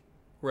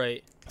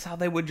 Right. That's how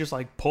they would just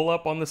like pull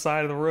up on the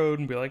side of the road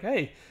and be like,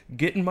 "Hey,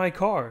 get in my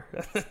car."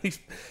 These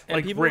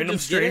like random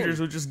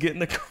strangers would just get in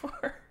the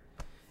car.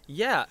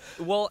 Yeah.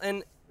 Well,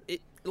 and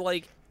it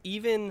like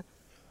even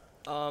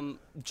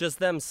just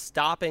them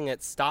stopping at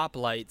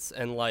stoplights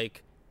and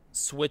like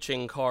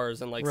switching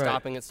cars and like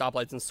stopping at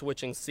stoplights and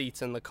switching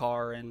seats in the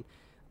car and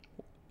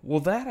well,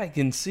 that I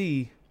can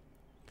see.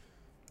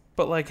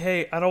 But like,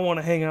 hey, I don't want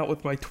to hang out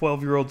with my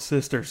 12-year-old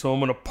sister, so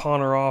I'm going to pawn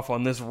her off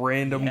on this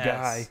random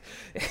guy.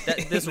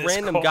 This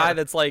random guy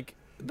that's like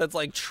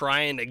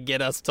trying to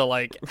get us to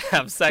like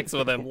have sex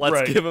with him.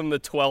 Let's give him the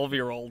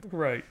 12-year-old.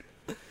 Right.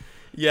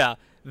 Yeah,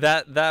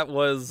 that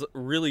was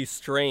really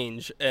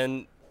strange.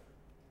 And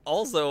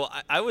also,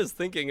 I was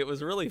thinking it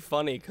was really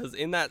funny because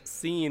in that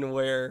scene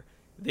where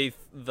the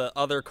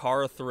other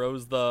car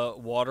throws the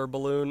water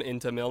balloon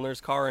into Milner's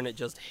car and it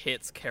just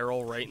hits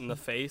Carol right in the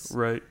face.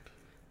 Right.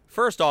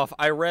 First off,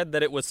 I read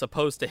that it was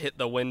supposed to hit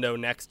the window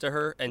next to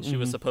her and she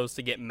was supposed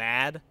to get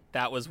mad.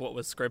 That was what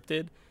was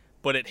scripted.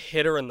 But it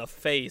hit her in the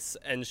face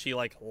and she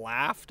like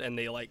laughed and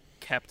they like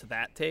kept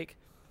that take.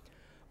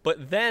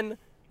 But then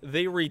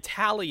they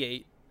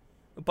retaliate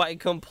by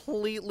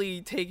completely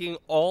taking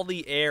all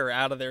the air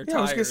out of their tires.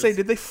 I was going to say,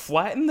 did they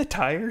flatten the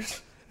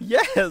tires?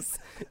 Yes.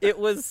 It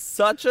was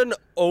such an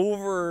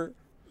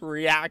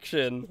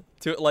overreaction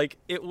to like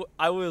it.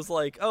 I was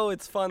like, oh,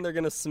 it's fun. They're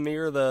going to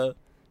smear the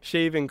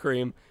shaving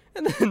cream.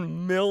 And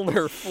then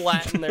Milner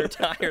flattened their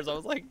tires. I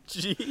was like,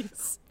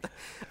 jeez.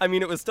 I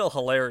mean, it was still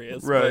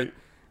hilarious. Right.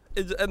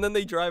 But and then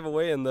they drive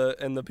away and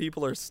the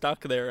people are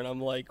stuck there. And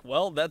I'm like,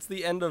 well, that's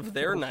the end of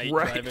their night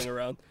driving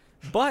around.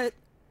 But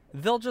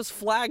they'll just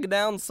flag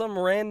down some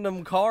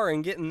random car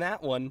and get in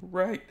that one.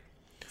 Right.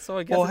 So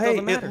I guess it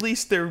doesn't matter. At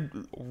least their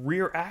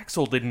rear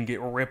axle didn't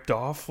get ripped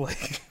off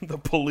like the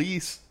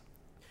police.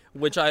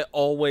 Which I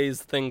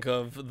always think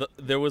of.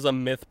 There was a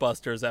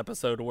Mythbusters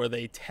episode where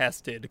they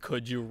tested,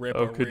 could you rip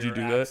a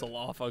rear axle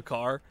off a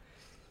car?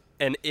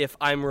 And if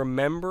I'm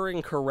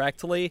remembering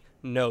correctly,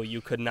 no,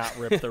 you could not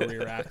rip the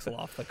rear axle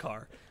off the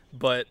car.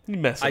 But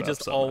I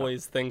just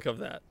always think of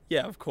that.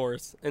 Yeah, of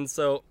course. And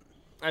so,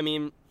 I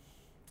mean,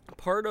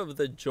 part of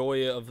the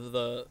joy of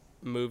the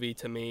movie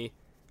to me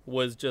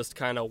was just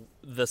kind of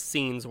the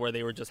scenes where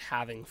they were just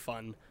having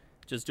fun.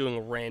 Just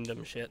doing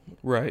random shit.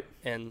 Right.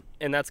 And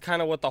that's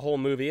kind of what the whole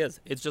movie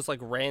is. It's just like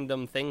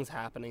random things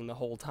happening the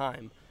whole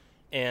time.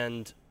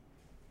 And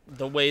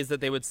the ways that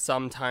they would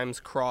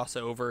sometimes cross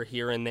over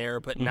here and there,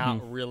 but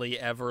not really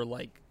ever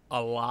like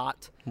a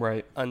lot.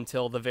 Right.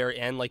 Until the very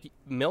end. Like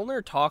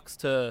Milner talks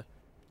to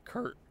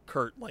Kurt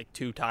like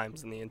 2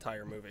 times in the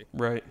entire movie.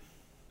 Right.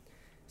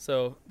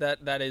 So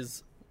that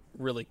is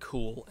really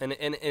cool. And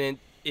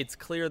it's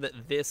clear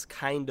that this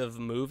kind of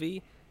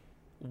movie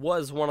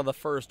was one of the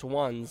first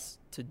ones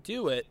to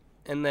do it,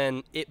 and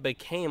then it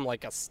became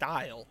like a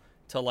style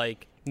to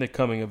like the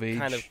coming of age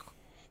kind of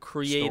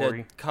create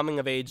a coming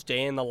of age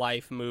day in the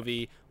life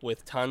movie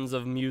with tons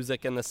of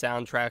music in the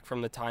soundtrack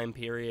from the time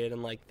period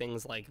and like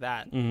things like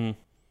that.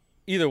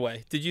 Either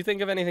way, did you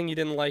think of anything you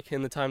didn't like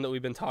in the time that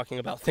we've been talking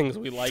about things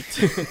we liked?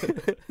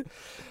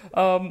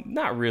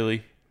 Not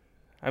really.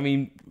 I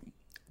mean,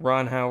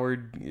 Ron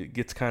Howard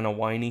gets kind of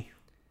whiny,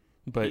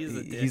 but he's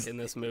a dick in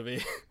this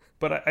movie.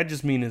 But I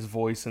just mean his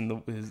voice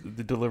and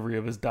the delivery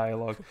of his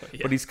dialogue. Yeah.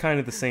 But he's kind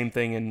of the same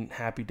thing in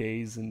Happy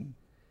Days. And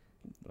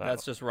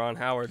that's just Ron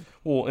Howard.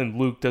 Well, and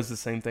Luke does the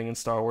same thing in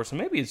Star Wars. So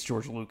maybe it's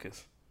George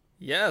Lucas.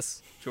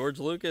 Yes, George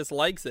Lucas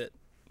likes it.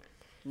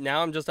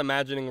 Now I'm just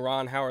imagining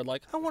Ron Howard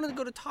like, I want to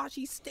go to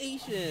Tosche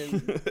Station.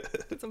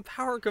 Get some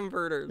power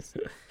converters.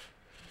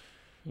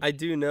 I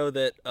do know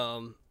that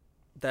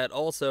that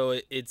also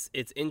it's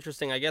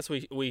interesting. I guess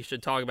we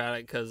should talk about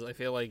it because I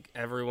feel like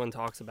everyone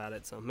talks about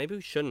it, so maybe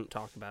we shouldn't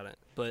talk about it.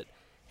 But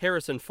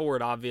Harrison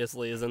Ford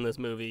obviously is in this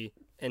movie,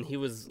 and he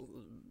was,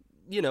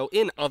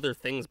 in other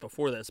things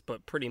before this,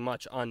 but pretty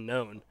much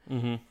unknown.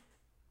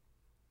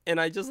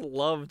 And I just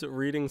loved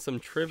reading some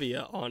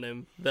trivia on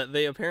him that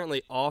they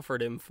apparently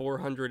offered him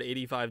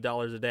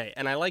 $485 a day.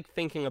 And I like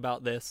thinking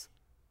about this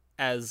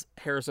as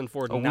Harrison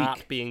Ford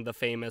not being the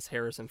famous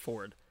Harrison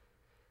Ford.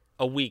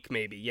 A week,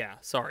 maybe. Yeah,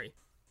 sorry.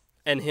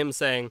 And him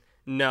saying,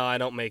 no, I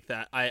don't make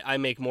that. I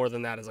make more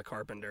than that as a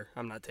carpenter.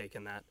 I'm not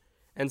taking that.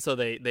 And so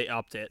they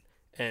upped it,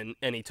 and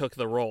he took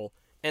the role.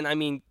 And, I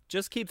mean,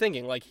 just keep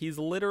thinking. Like, he's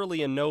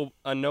literally a no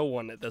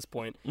one at this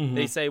point.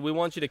 They say, we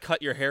want you to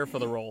cut your hair for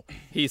the role.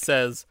 He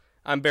says,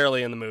 I'm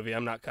barely in the movie.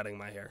 I'm not cutting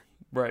my hair.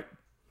 Right.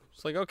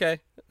 It's like,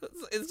 okay.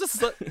 It's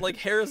just like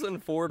Harrison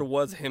Ford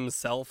was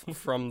himself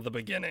from the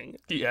beginning.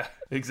 Yeah,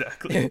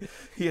 exactly.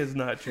 He has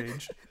not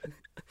changed.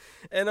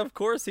 And of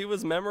course he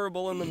was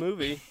memorable in the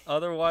movie.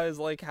 Otherwise,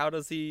 like, how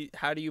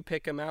do you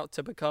pick him out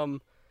to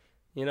become,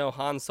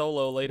 Han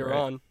Solo later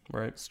on?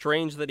 Right.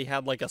 Strange that he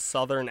had like a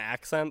southern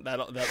accent that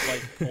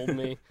like pulled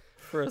me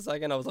for a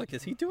second. I was like,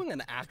 is he doing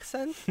an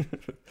accent?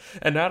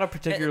 And not a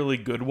particularly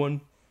good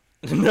one.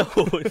 No.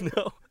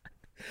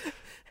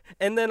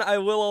 And then I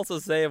will also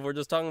say, if we're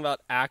just talking about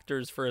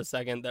actors for a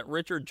second, that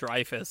Richard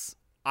Dreyfuss,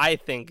 I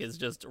think, is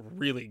just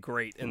really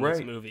great in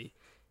this movie.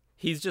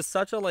 he's just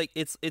such a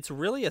it's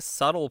really a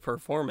subtle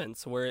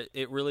performance where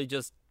it really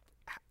just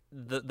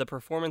the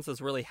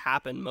performances really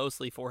happen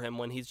mostly for him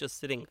when he's just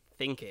sitting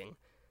thinking,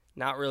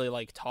 not really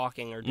like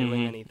talking or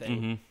doing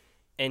anything.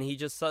 And he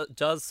just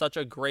does such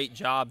a great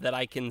job that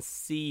I can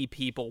see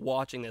people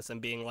watching this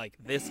and being like,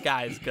 this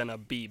guy's gonna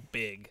be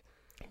big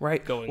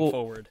going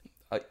forward.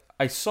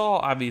 I saw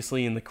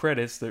obviously in the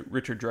credits that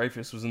Richard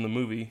Dreyfuss was in the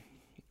movie,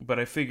 but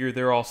I figure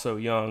they're all so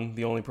young.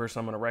 The only person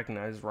I'm going to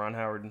recognize is Ron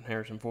Howard and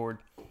Harrison Ford.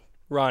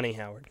 Ronnie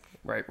Howard.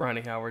 Right,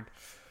 Ronnie Howard.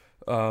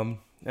 And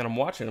I'm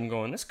watching him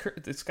going,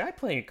 this guy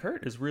playing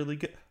Kurt is really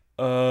good.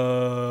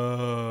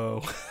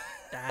 Oh.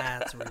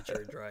 That's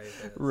Richard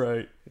Dreyfuss.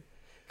 Right.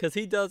 Because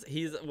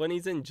when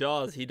he's in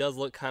Jaws, he does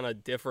look kind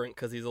of different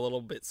because he's a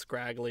little bit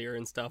scragglier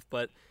and stuff,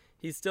 but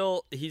he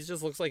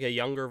just looks like a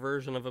younger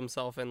version of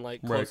himself in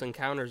like Close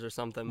Encounters or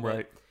something.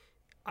 But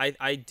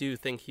I do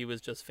think he was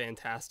just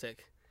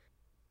fantastic.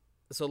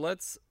 So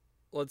let's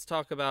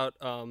talk about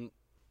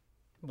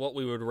what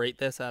we would rate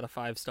this out of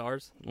 5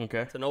 stars.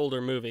 Okay. It's an older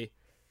movie.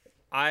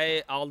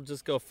 I'll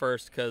just go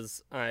first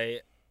because I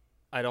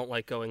don't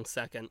like going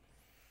second.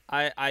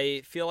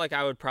 I feel like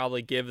I would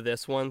probably give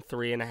this one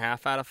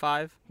 3.5 out of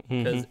 5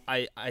 because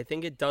I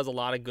think it does a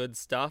lot of good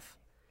stuff,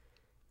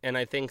 and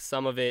I think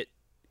some of it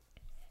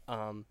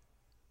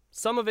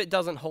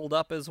doesn't hold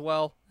up as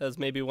well as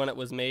maybe when it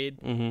was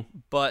made.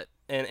 But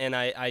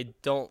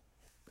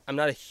I'm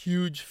not a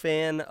huge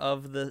fan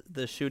of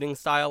the shooting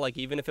style. Like,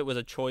 even if it was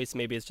a choice,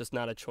 maybe it's just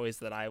not a choice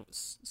that I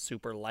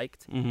super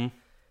liked.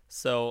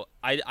 So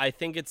I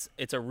think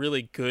it's a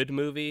really good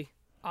movie.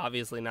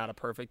 Obviously not a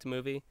perfect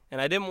movie. And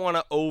I didn't want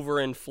to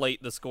overinflate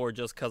the score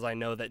just because I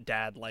know that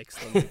Dad likes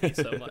the movie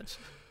so much.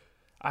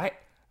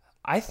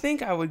 I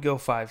think I would go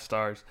 5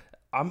 stars.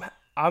 I'm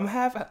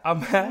having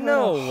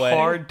a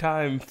hard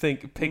time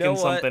picking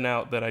something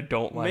out that I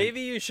don't like. Maybe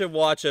you should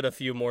watch it a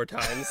few more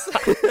times.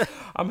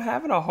 I'm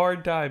having a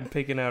hard time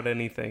picking out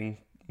anything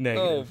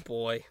negative. Oh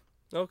boy.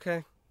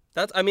 Okay.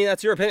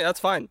 That's your opinion. That's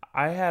fine.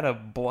 I had a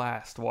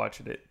blast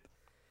watching it.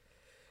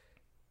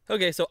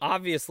 Okay, so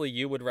obviously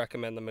you would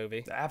recommend the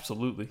movie.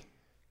 Absolutely.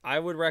 I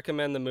would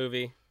recommend the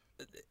movie.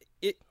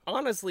 It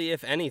honestly,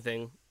 if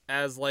anything,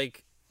 as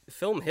like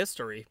film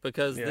history,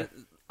 because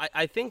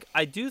I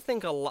do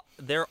think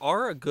there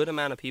are a good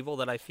amount of people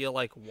that I feel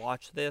like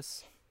watch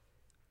this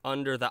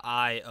under the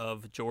eye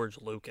of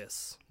George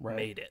Lucas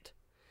made it.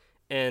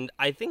 And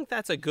I think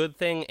that's a good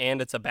thing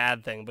and it's a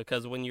bad thing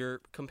because when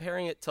you're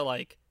comparing it to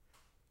like,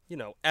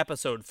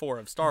 episode 4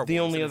 of Star Wars. The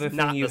only other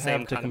thing you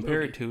have to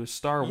compare it to is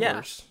Star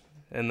Wars.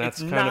 And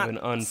that's kind of an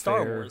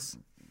unfair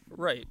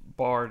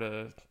bar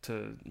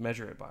to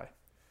measure it by.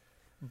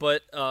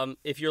 But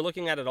if you're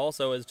looking at it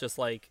also as just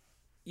like,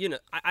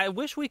 I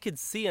wish we could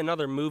see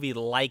another movie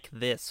like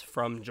this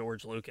from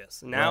George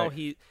Lucas. Now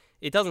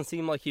it doesn't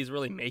seem like he's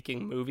really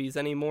making movies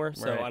anymore,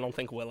 so I don't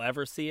think we'll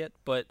ever see it.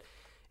 But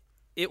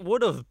it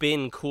would have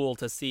been cool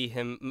to see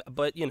him.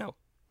 But,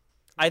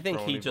 I think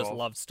he just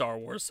loved Star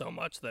Wars so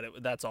much that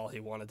that's all he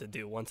wanted to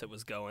do once it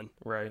was going.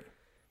 Right.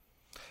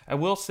 I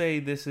will say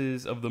this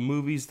is, of the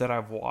movies that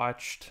I've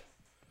watched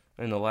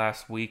in the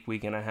last week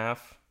and a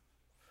half,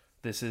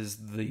 this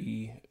is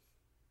the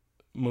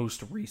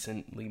most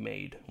recently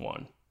made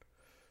one.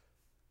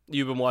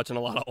 You've been watching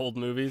a lot of old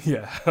movies?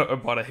 Yeah, I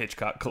bought a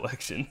Hitchcock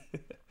collection.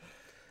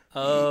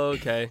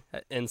 Okay.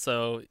 And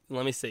so,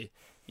 let me see.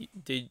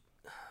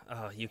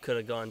 You could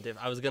have gone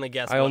different. I was going to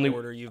guess what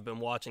order you've been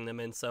watching them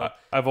in. So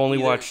we've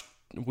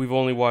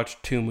only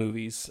watched 2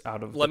 movies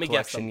out of the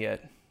collection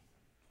yet.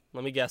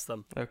 Let me guess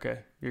them. Okay,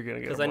 you're going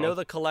to get them because I know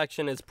the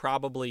collection is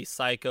probably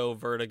Psycho,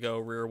 Vertigo,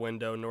 Rear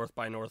Window, North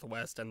by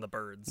Northwest, and The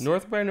Birds.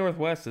 North by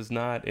Northwest is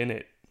not in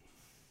it.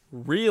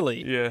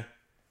 Really? Yeah.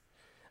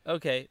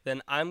 Okay,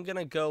 then I'm going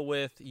to go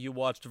with you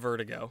watched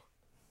Vertigo.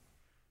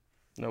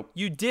 Nope.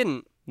 You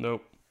didn't?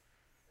 Nope.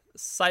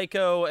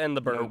 Psycho and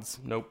The Birds?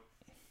 Nope.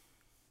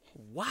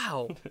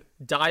 Wow.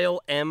 Dial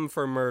M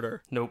for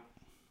Murder? Nope.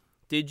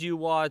 Did you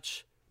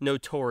watch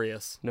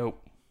Notorious?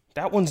 Nope.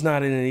 That one's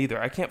not in it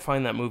either. I can't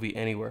find that movie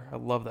anywhere. I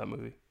love that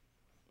movie.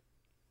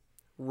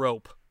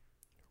 Rope.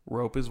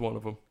 Rope is one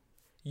of them.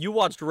 You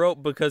watched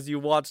Rope because you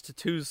watched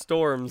 2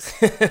 Storms.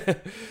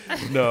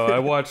 No, I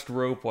watched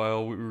Rope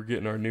while we were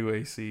getting our new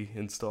AC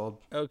installed.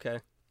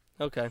 Okay.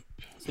 So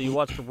you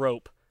watched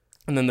Rope.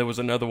 And then there was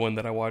another one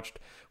that I watched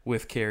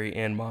with Carrie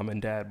and Mom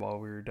and Dad while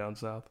we were down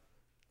south.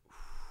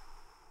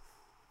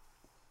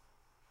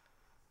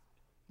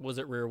 Was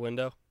it Rear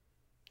Window?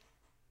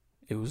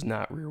 It was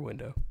not Rear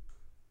Window.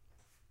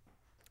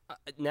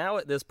 Now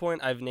at this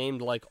point, I've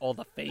named like all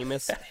the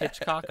famous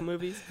Hitchcock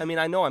movies. I mean,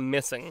 I know I'm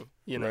missing,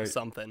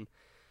 something.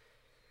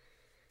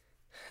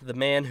 The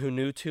Man Who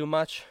Knew Too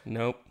Much.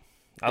 Nope.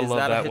 I love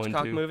that a Hitchcock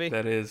one too. Movie?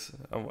 That is.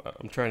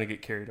 I'm trying to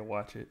get Carrie to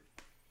watch it.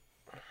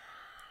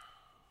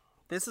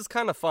 This is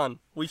kind of fun.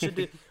 We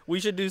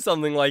should do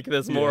something like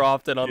this more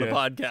often on the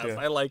podcast. Yeah.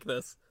 I like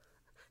this.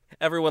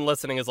 Everyone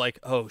listening is like,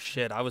 oh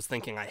shit, I was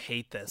thinking I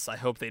hate this. I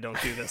hope they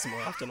don't do this more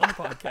often on the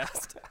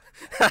podcast.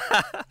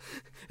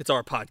 It's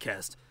our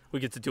podcast. We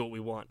get to do what we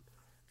want.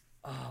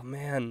 Oh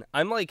man,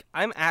 I'm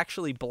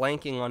actually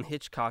blanking on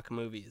Hitchcock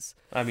movies.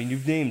 I mean,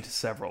 you've named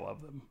several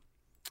of them.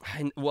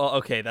 Well,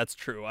 okay, that's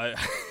true.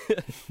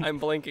 I'm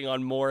blanking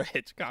on more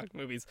Hitchcock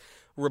movies.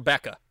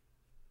 Rebecca.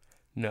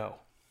 No.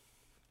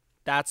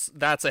 That's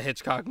a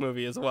Hitchcock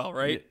movie as well,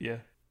 right? Yeah.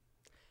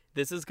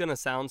 This is gonna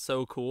sound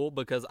so cool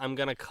because I'm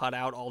gonna cut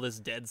out all this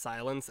dead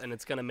silence and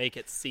it's gonna make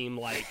it seem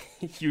like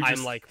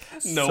I'm like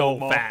so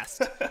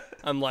fast.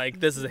 I'm like,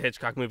 this is a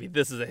Hitchcock movie.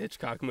 This is a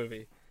Hitchcock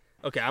movie.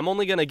 Okay, I'm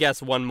only gonna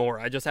guess one more.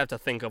 I just have to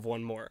think of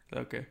one more.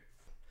 Okay.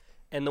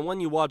 And the one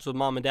you watched with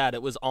Mom and Dad,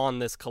 it was on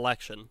this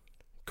collection.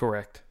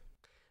 Correct.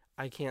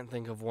 I can't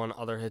think of one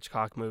other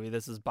Hitchcock movie.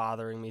 This is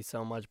bothering me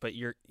so much, but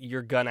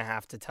you're gonna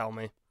have to tell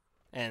me.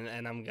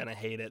 And I'm gonna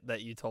hate it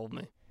that you told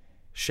me.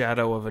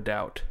 Shadow of a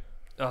Doubt.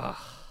 Ugh.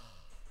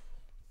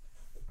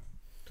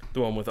 The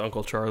one with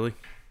Uncle Charlie.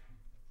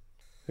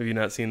 Have you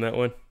not seen that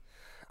one?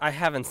 I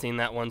haven't seen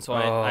that one, so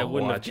I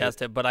wouldn't have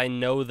guessed it, but I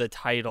know the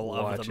title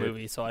of the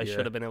movie, so I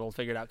should have been able to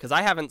figure it out. Because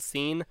I haven't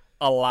seen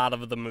a lot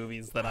of the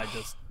movies that I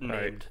just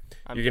named.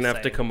 Right. You're going to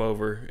have to come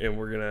over, and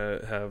we're going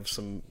to have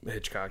some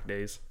Hitchcock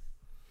days.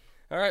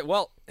 All right,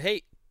 well,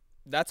 hey,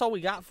 that's all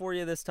we got for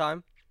you this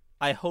time.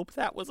 I hope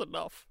that was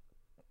enough.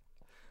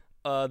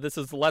 This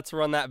is Let's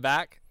Run That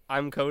Back.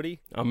 I'm Cody.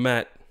 I'm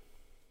Matt.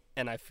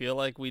 And I feel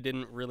like we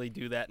didn't really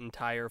do that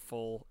entire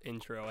full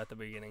intro at the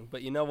beginning.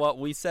 But you know what?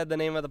 We said the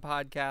name of the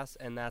podcast,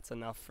 and that's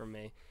enough for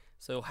me.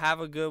 So have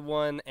a good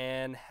one,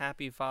 and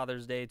happy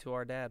Father's Day to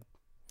our dad.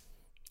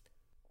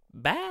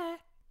 Bye.